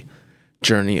people a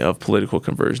journey of political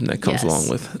conversion that comes along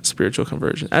with spiritual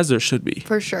conversion, as there should be.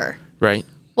 For sure. Right?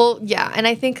 Well, yeah. And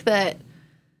I think that,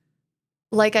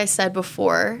 like I said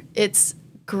before, it's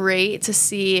great to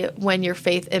see when your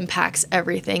faith impacts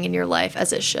everything in your life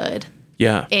as it should.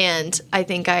 Yeah. And I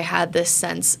think I had this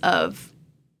sense of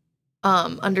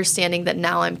understanding that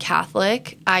now I'm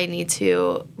Catholic, I need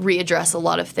to readdress a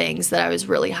lot of things that I was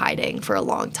really hiding for a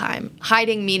long time.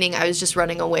 Hiding meaning I was just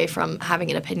running away from having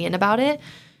an opinion about it.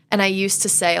 And I used to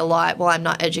say a lot, well, I'm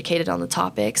not educated on the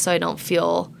topic, so I don't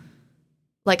feel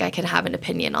like I can have an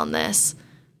opinion on this.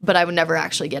 But I would never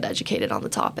actually get educated on the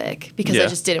topic because I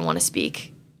just didn't want to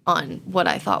speak on what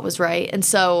I thought was right. And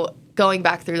so going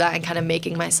back through that and kind of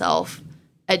making myself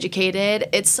educated,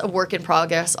 it's a work in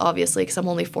progress, obviously, because I'm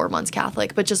only 4 months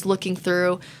Catholic, but just looking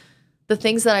through the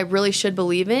things that I really should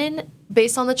believe in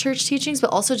based on the church teachings, but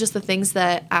also just the things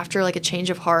that after like a change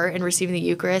of heart and receiving the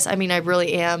Eucharist, I mean, I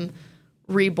really am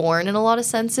reborn in a lot of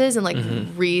senses and like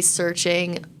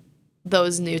researching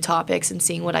those new topics and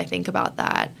seeing what I think about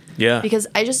that. Yeah. Because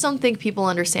I just don't think people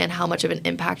understand how much of an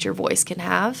impact your voice can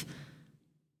have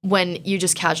when you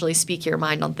just casually speak your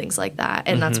mind on things like that.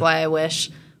 And that's why I wish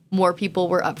more people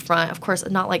were up front. Of course,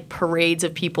 not like parades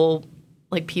of people,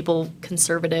 like people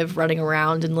conservative running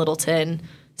around in Littleton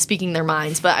speaking their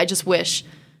minds. But I just wish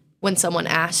when someone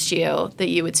asked you that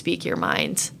you would speak your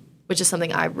mind, which is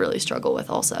something I really struggle with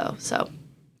also. So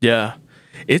Yeah.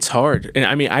 It's hard. And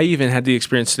I mean, I even had the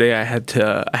experience today. I had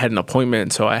an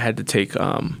appointment, so I had to take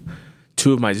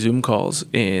 2 of my Zoom calls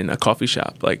in a coffee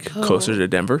shop, like closer to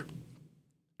Denver,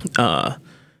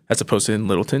 as opposed to in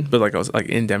Littleton, but like I was like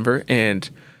in Denver. And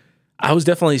I was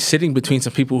definitely sitting between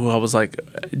some people who I was like,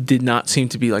 did not seem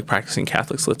to be like practicing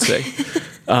Catholics, let's say,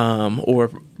 or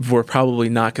were probably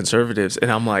not conservatives.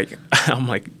 And I'm like,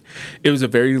 it was a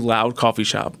very loud coffee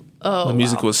shop. The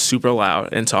music was super loud.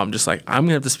 And so I'm just like, I'm going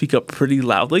to have to speak up pretty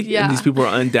loudly. Yeah. And these people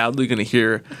are undoubtedly going to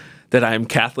hear that I'm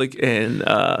Catholic and,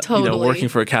 working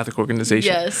for a Catholic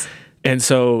organization. yes. And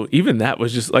so even that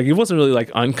was just like, it wasn't really like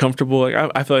uncomfortable.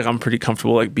 Like I feel like I'm pretty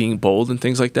comfortable like being bold and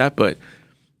things like that. But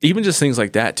even just things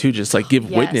like that too, just like give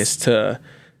witness to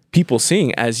people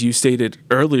seeing, as you stated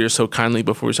earlier so kindly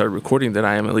before we started recording, that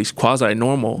I am at least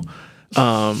quasi-normal.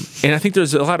 And I think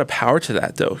there's a lot of power to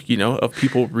that though, of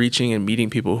people reaching and meeting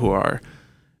people who are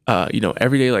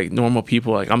everyday like normal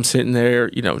people. Like I'm sitting there,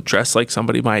 dressed like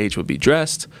somebody my age would be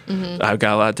dressed. I've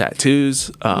got a lot of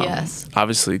tattoos. Yes.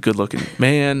 Obviously, good looking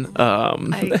man.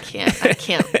 I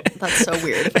can't. That's so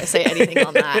weird if I say anything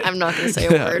on that. I'm not going to say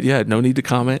a word. Yeah, no need to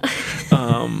comment.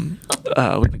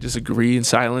 We can just agree in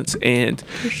silence. And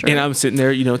I'm sitting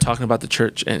there, talking about the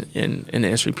church and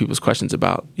answering people's questions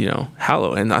about,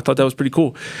 Hallow. And I thought that was pretty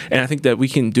cool. And I think that we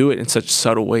can do it in such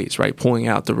subtle ways, right? Pulling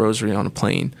out the rosary on a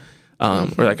plane.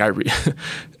 Or like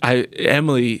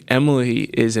Emily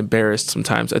is embarrassed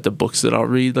sometimes at the books that I'll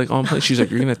read like on plane. She's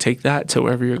like, "You're gonna take that to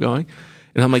wherever you're going,"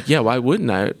 and I'm like, "Yeah, why wouldn't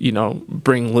I?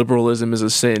 Bring liberalism as a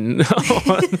sin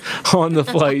on the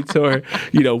flight, or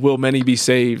will many be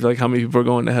saved? Like how many people are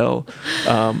going to hell?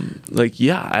 I'm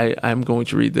going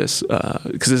to read this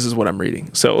because this is what I'm reading.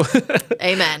 So,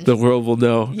 amen. The world will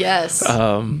know. Yes.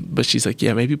 But she's like,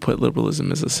 yeah, maybe put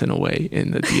liberalism as a sin away in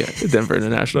the Denver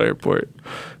International Airport.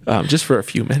 Just for a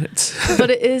few minutes. But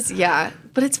it is, yeah.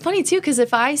 But it's funny too, because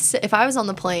if I was on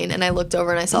the plane and I looked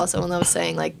over and I saw someone that was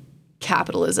saying like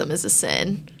capitalism is a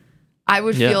sin, I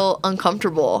would feel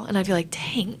uncomfortable and I'd be like,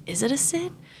 dang, is it a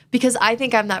sin? Because I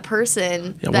think I'm that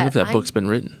person. Yeah, I wonder if that book's been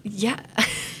written. Yeah,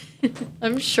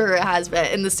 I'm sure it has been.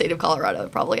 In the state of Colorado,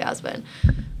 it probably has been.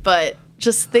 But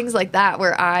just things like that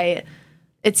where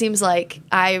it seems like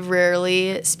I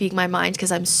rarely speak my mind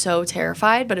because I'm so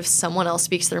terrified. But if someone else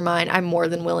speaks their mind, I'm more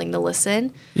than willing to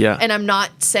listen. Yeah. And I'm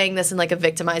not saying this in like a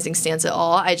victimizing stance at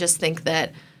all. I just think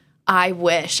that I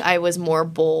wish I was more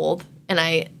bold. And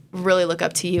I really look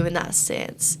up to you in that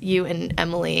stance, you and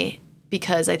Emily,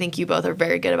 because I think you both are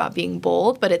very good about being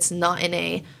bold, but it's not in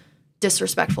a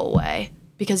disrespectful way.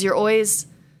 Because you're always...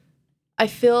 I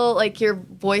feel like your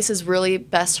voice is really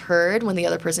best heard when the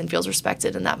other person feels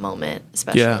respected in that moment,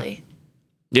 especially.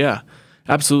 Yeah,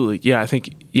 absolutely. Yeah, I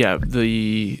think,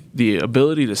 the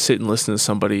ability to sit and listen to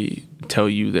somebody tell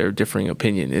you their differing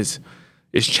opinion is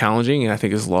challenging, and I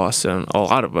think is lost on a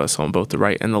lot of us on both the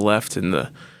right and the left in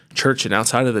the church and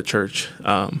outside of the church.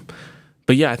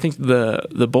 But yeah, I think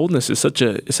the boldness is such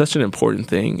an important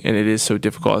thing, and it is so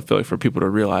difficult, I feel like, for people to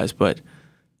realize. But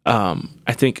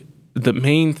I think the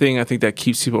main thing I think that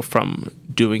keeps people from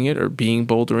doing it or being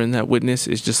bolder in that witness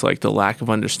is just like the lack of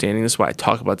understanding. That's why I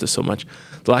talk about this so much.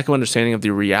 The lack of understanding of the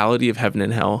reality of heaven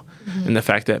and hell, and the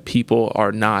fact that people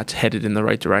are not headed in the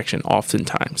right direction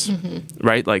oftentimes,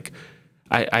 right? Like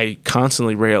I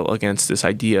constantly rail against this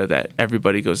idea that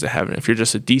everybody goes to heaven. If you're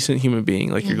just a decent human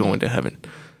being, like you're going to heaven.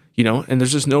 And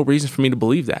there's just no reason for me to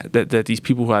believe that these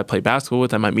people who I play basketball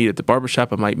with, I might meet at the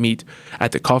barbershop, I might meet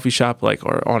at the coffee shop,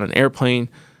 or on an airplane.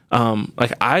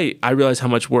 I realize how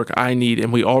much work I need,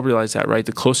 and we all realize that, right?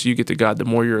 The closer you get to God, the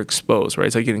more you're exposed, right?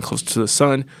 It's like getting closer to the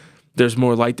sun. There's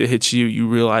more light that hits you. You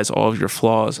realize all of your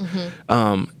flaws,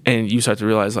 and you start to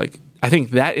realize, like, I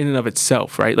think that in and of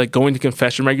itself, right? Like going to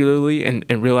confession regularly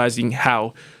and realizing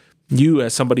how you,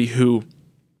 as somebody who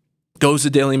goes to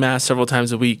daily mass several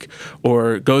times a week,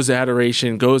 or goes to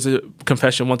adoration, goes to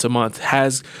confession once a month,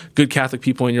 has good Catholic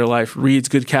people in your life, reads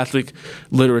good Catholic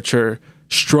literature,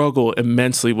 struggle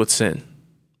immensely with sin,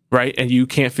 right? And you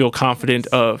can't feel confident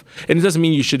and it doesn't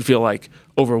mean you should feel like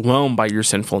overwhelmed by your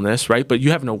sinfulness, right? But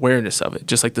you have an awareness of it,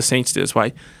 just like the saints did. That's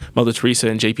why Mother Teresa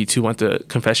and JP2 went to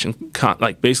confession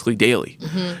like basically daily,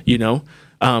 and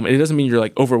it doesn't mean you're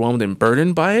like overwhelmed and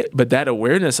burdened by it, but that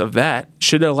awareness of that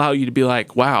should allow you to be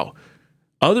like, wow,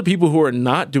 other people who are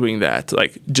not doing that,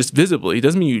 like just visibly, it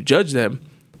doesn't mean you judge them,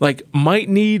 like might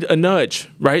need a nudge,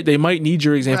 right? They might need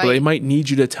your example. Right. They might need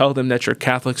you to tell them that you're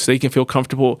Catholic so they can feel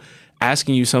comfortable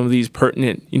asking you some of these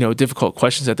pertinent, difficult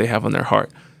questions that they have on their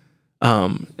heart.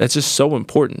 That's just so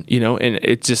important, and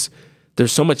it's just,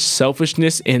 there's so much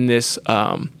selfishness in this,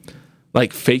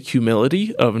 like fake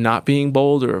humility of not being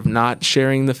bold or of not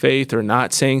sharing the faith or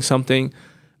not saying something,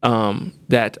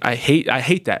 that I hate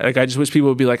that. Like, I just wish people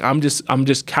would be like, I'm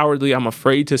just cowardly. I'm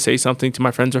afraid to say something to my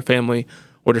friends or family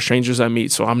or to strangers I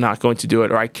meet, so I'm not going to do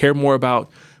it. Or I care more about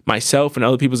myself and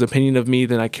other people's opinion of me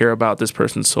than I care about this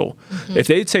person's soul. If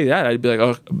they'd say that, I'd be like,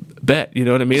 oh, bet, you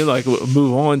know what I mean? Like,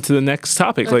 move on to the next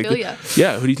topic. Like,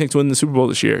 yeah, who do you think's winning the Super Bowl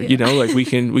this year? Like we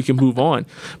can move on.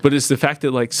 But it's the fact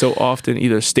that, like, so often,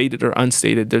 either stated or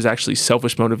unstated, there's actually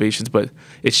selfish motivations, but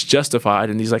it's justified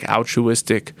in these like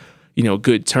altruistic,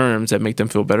 good terms that make them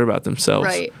feel better about themselves.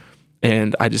 Right.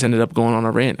 And I just ended up going on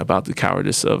a rant about the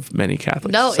cowardice of many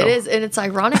Catholics. No, it is. And it's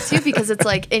ironic, too, because it's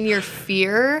like in your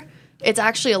fear, it's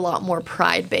actually a lot more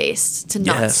pride-based to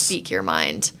not speak your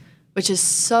mind, which is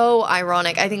so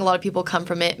ironic. I think a lot of people come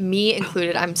from it, me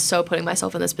included. I'm so putting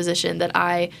myself in this position that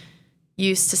I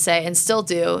used to say and still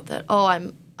do that,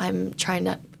 I'm trying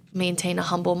to maintain a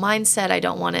humble mindset. I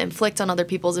don't want to inflict on other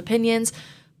people's opinions.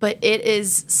 but it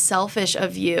is selfish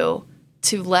of you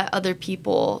to let other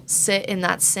people sit in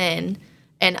that sin,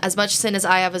 and as much sin as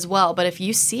I have as well. But if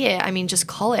you see it, I mean, just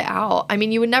call it out. I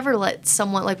mean, you would never let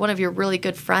someone, like one of your really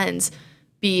good friends,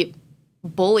 be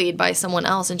bullied by someone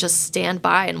else and just stand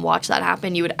by and watch that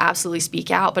happen. You would absolutely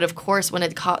speak out. But of course, when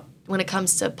it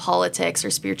comes to politics or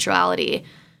spirituality,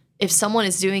 if someone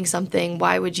is doing something,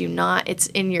 why would you not? It's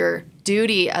in your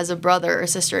duty as a brother or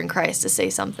sister in Christ to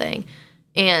say something.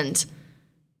 And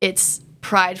it's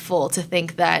prideful to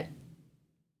think that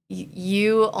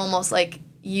you almost like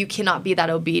you cannot be that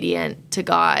obedient to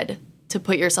God to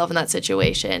put yourself in that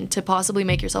situation, to possibly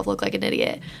make yourself look like an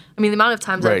idiot. I mean, the amount of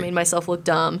times I've made myself look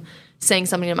dumb saying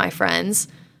something to my friends,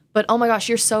 but oh my gosh,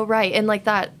 you're so right. And like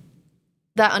that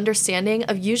understanding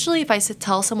of, usually if I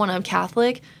tell someone I'm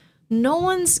Catholic, no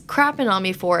one's crapping on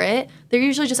me for it. They're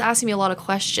usually just asking me a lot of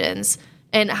questions.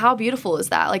 And how beautiful is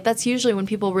that? Like, that's usually when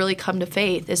people really come to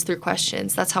faith, is through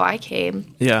questions. That's how I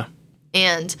came. Yeah.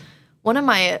 And one of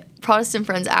my Protestant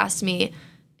friends asked me,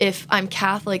 if I'm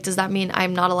Catholic, does that mean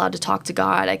I'm not allowed to talk to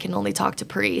God? I can only talk to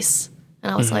priests.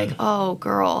 And I was like, oh,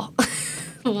 girl,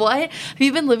 what? Have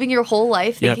you been living your whole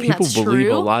life thinking that's true? People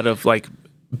believe a lot of like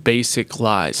basic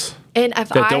lies. And if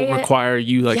that don't require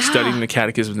you like studying the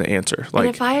catechism to answer. Like,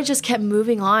 and if I had just kept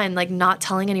moving on, like not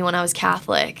telling anyone I was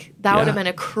Catholic, that would have been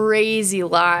a crazy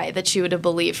lie that you would have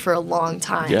believed for a long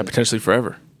time. Yeah, potentially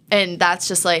forever. And that's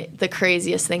just like the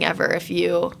craziest thing ever.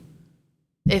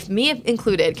 If me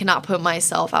included cannot put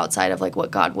myself outside of like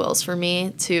what God wills for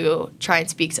me to try and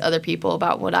speak to other people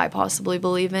about what I possibly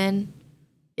believe in.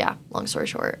 Yeah, long story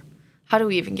short. How do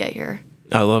we even get here?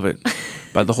 I love it.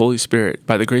 By the Holy Spirit,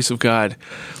 by the grace of God,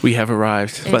 we have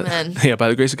arrived. Amen. By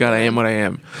the grace of God, I am what I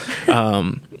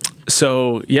am.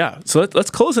 So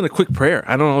let's close in a quick prayer.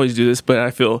 I don't always do this, but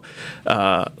I feel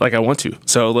like I want to.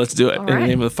 So let's do it. In the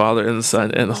name of the Father, and the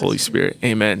Son, and the Holy Spirit.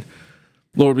 Amen.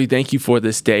 Lord, we thank you for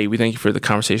this day. We thank you for the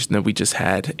conversation that we just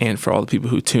had, and for all the people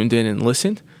who tuned in and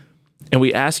listened. And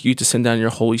we ask you to send down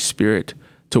your Holy Spirit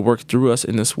to work through us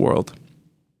in this world.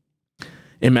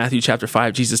 In Matthew chapter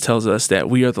 5, Jesus tells us that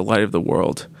we are the light of the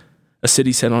world. A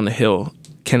city set on a hill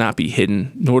cannot be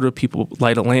hidden, nor do people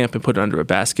light a lamp and put it under a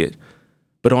basket,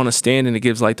 but on a stand, and it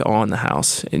gives light to all in the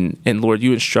house. And Lord,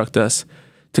 you instruct us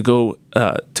to go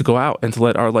out and to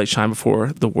let our light shine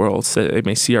before the world, so that they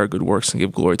may see our good works and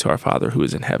give glory to our Father who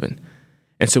is in heaven.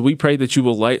 And so we pray that you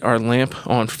will light our lamp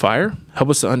on fire. Help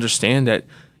us to understand that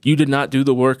you did not do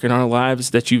the work in our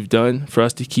lives that you've done for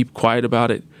us to keep quiet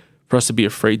about it, for us to be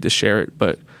afraid to share it,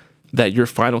 but that your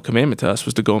final commandment to us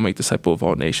was to go and make disciples of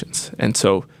all nations. And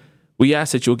so we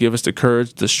ask that you'll give us the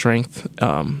courage, the strength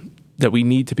that we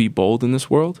need to be bold in this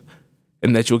world,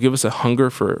 and that you'll give us a hunger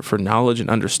for knowledge and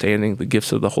understanding the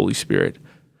gifts of the Holy Spirit,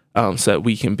 so that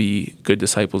we can be good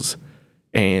disciples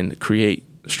and create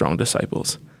strong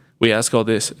disciples. We ask all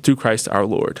this through Christ our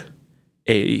Lord.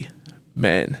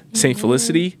 Amen. St.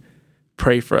 Felicity,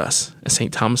 pray for us. And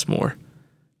St. Thomas More,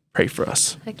 pray for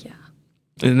us. Heck yeah.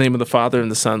 In the name of the Father, and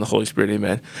the Son, and the Holy Spirit,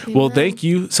 amen. Well, thank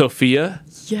you, Sophia,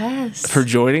 for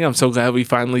joining. I'm so glad we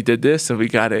finally did this and we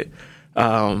got it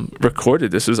recorded.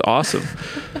 This was awesome.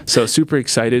 So super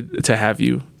excited to have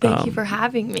you. Thank you for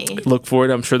having me. Look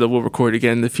forward. I'm sure that we'll record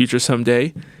again in the future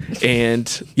someday.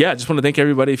 And yeah, I just want to thank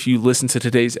everybody. If you listened to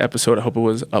today's episode, I hope it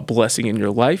was a blessing in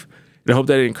your life. And I hope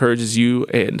that it encourages you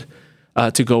and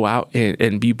to go out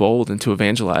and be bold and to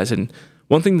evangelize. And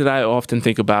one thing that I often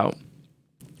think about,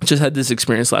 just had this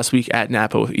experience last week at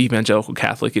Napa with Evangelical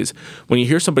Catholic, is when you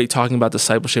hear somebody talking about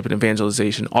discipleship and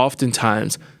evangelization,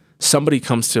 oftentimes somebody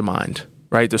comes to mind,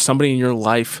 right? There's somebody in your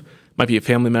life, might be a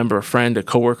family member, a friend, a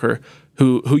coworker,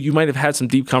 who you might have had some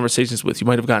deep conversations with, you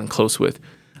might have gotten close with.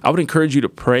 I would encourage you to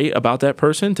pray about that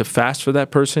person, to fast for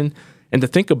that person, and to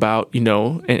think about,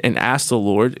 and ask the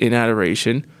Lord in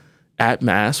adoration, at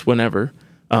Mass, whenever,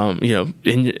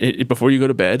 before you go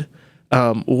to bed,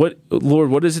 Lord,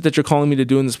 what is it that you're calling me to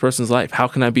do in this person's life? How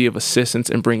can I be of assistance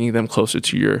in bringing them closer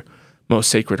to your most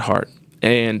sacred heart?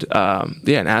 And and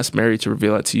ask Mary to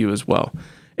reveal that to you as well.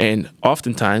 And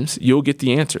oftentimes you'll get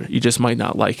the answer. You just might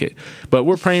not like it. But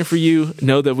we're praying for you.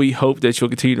 Know that we hope that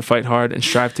you'll continue to fight hard and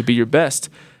strive to be your best.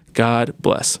 God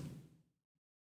bless.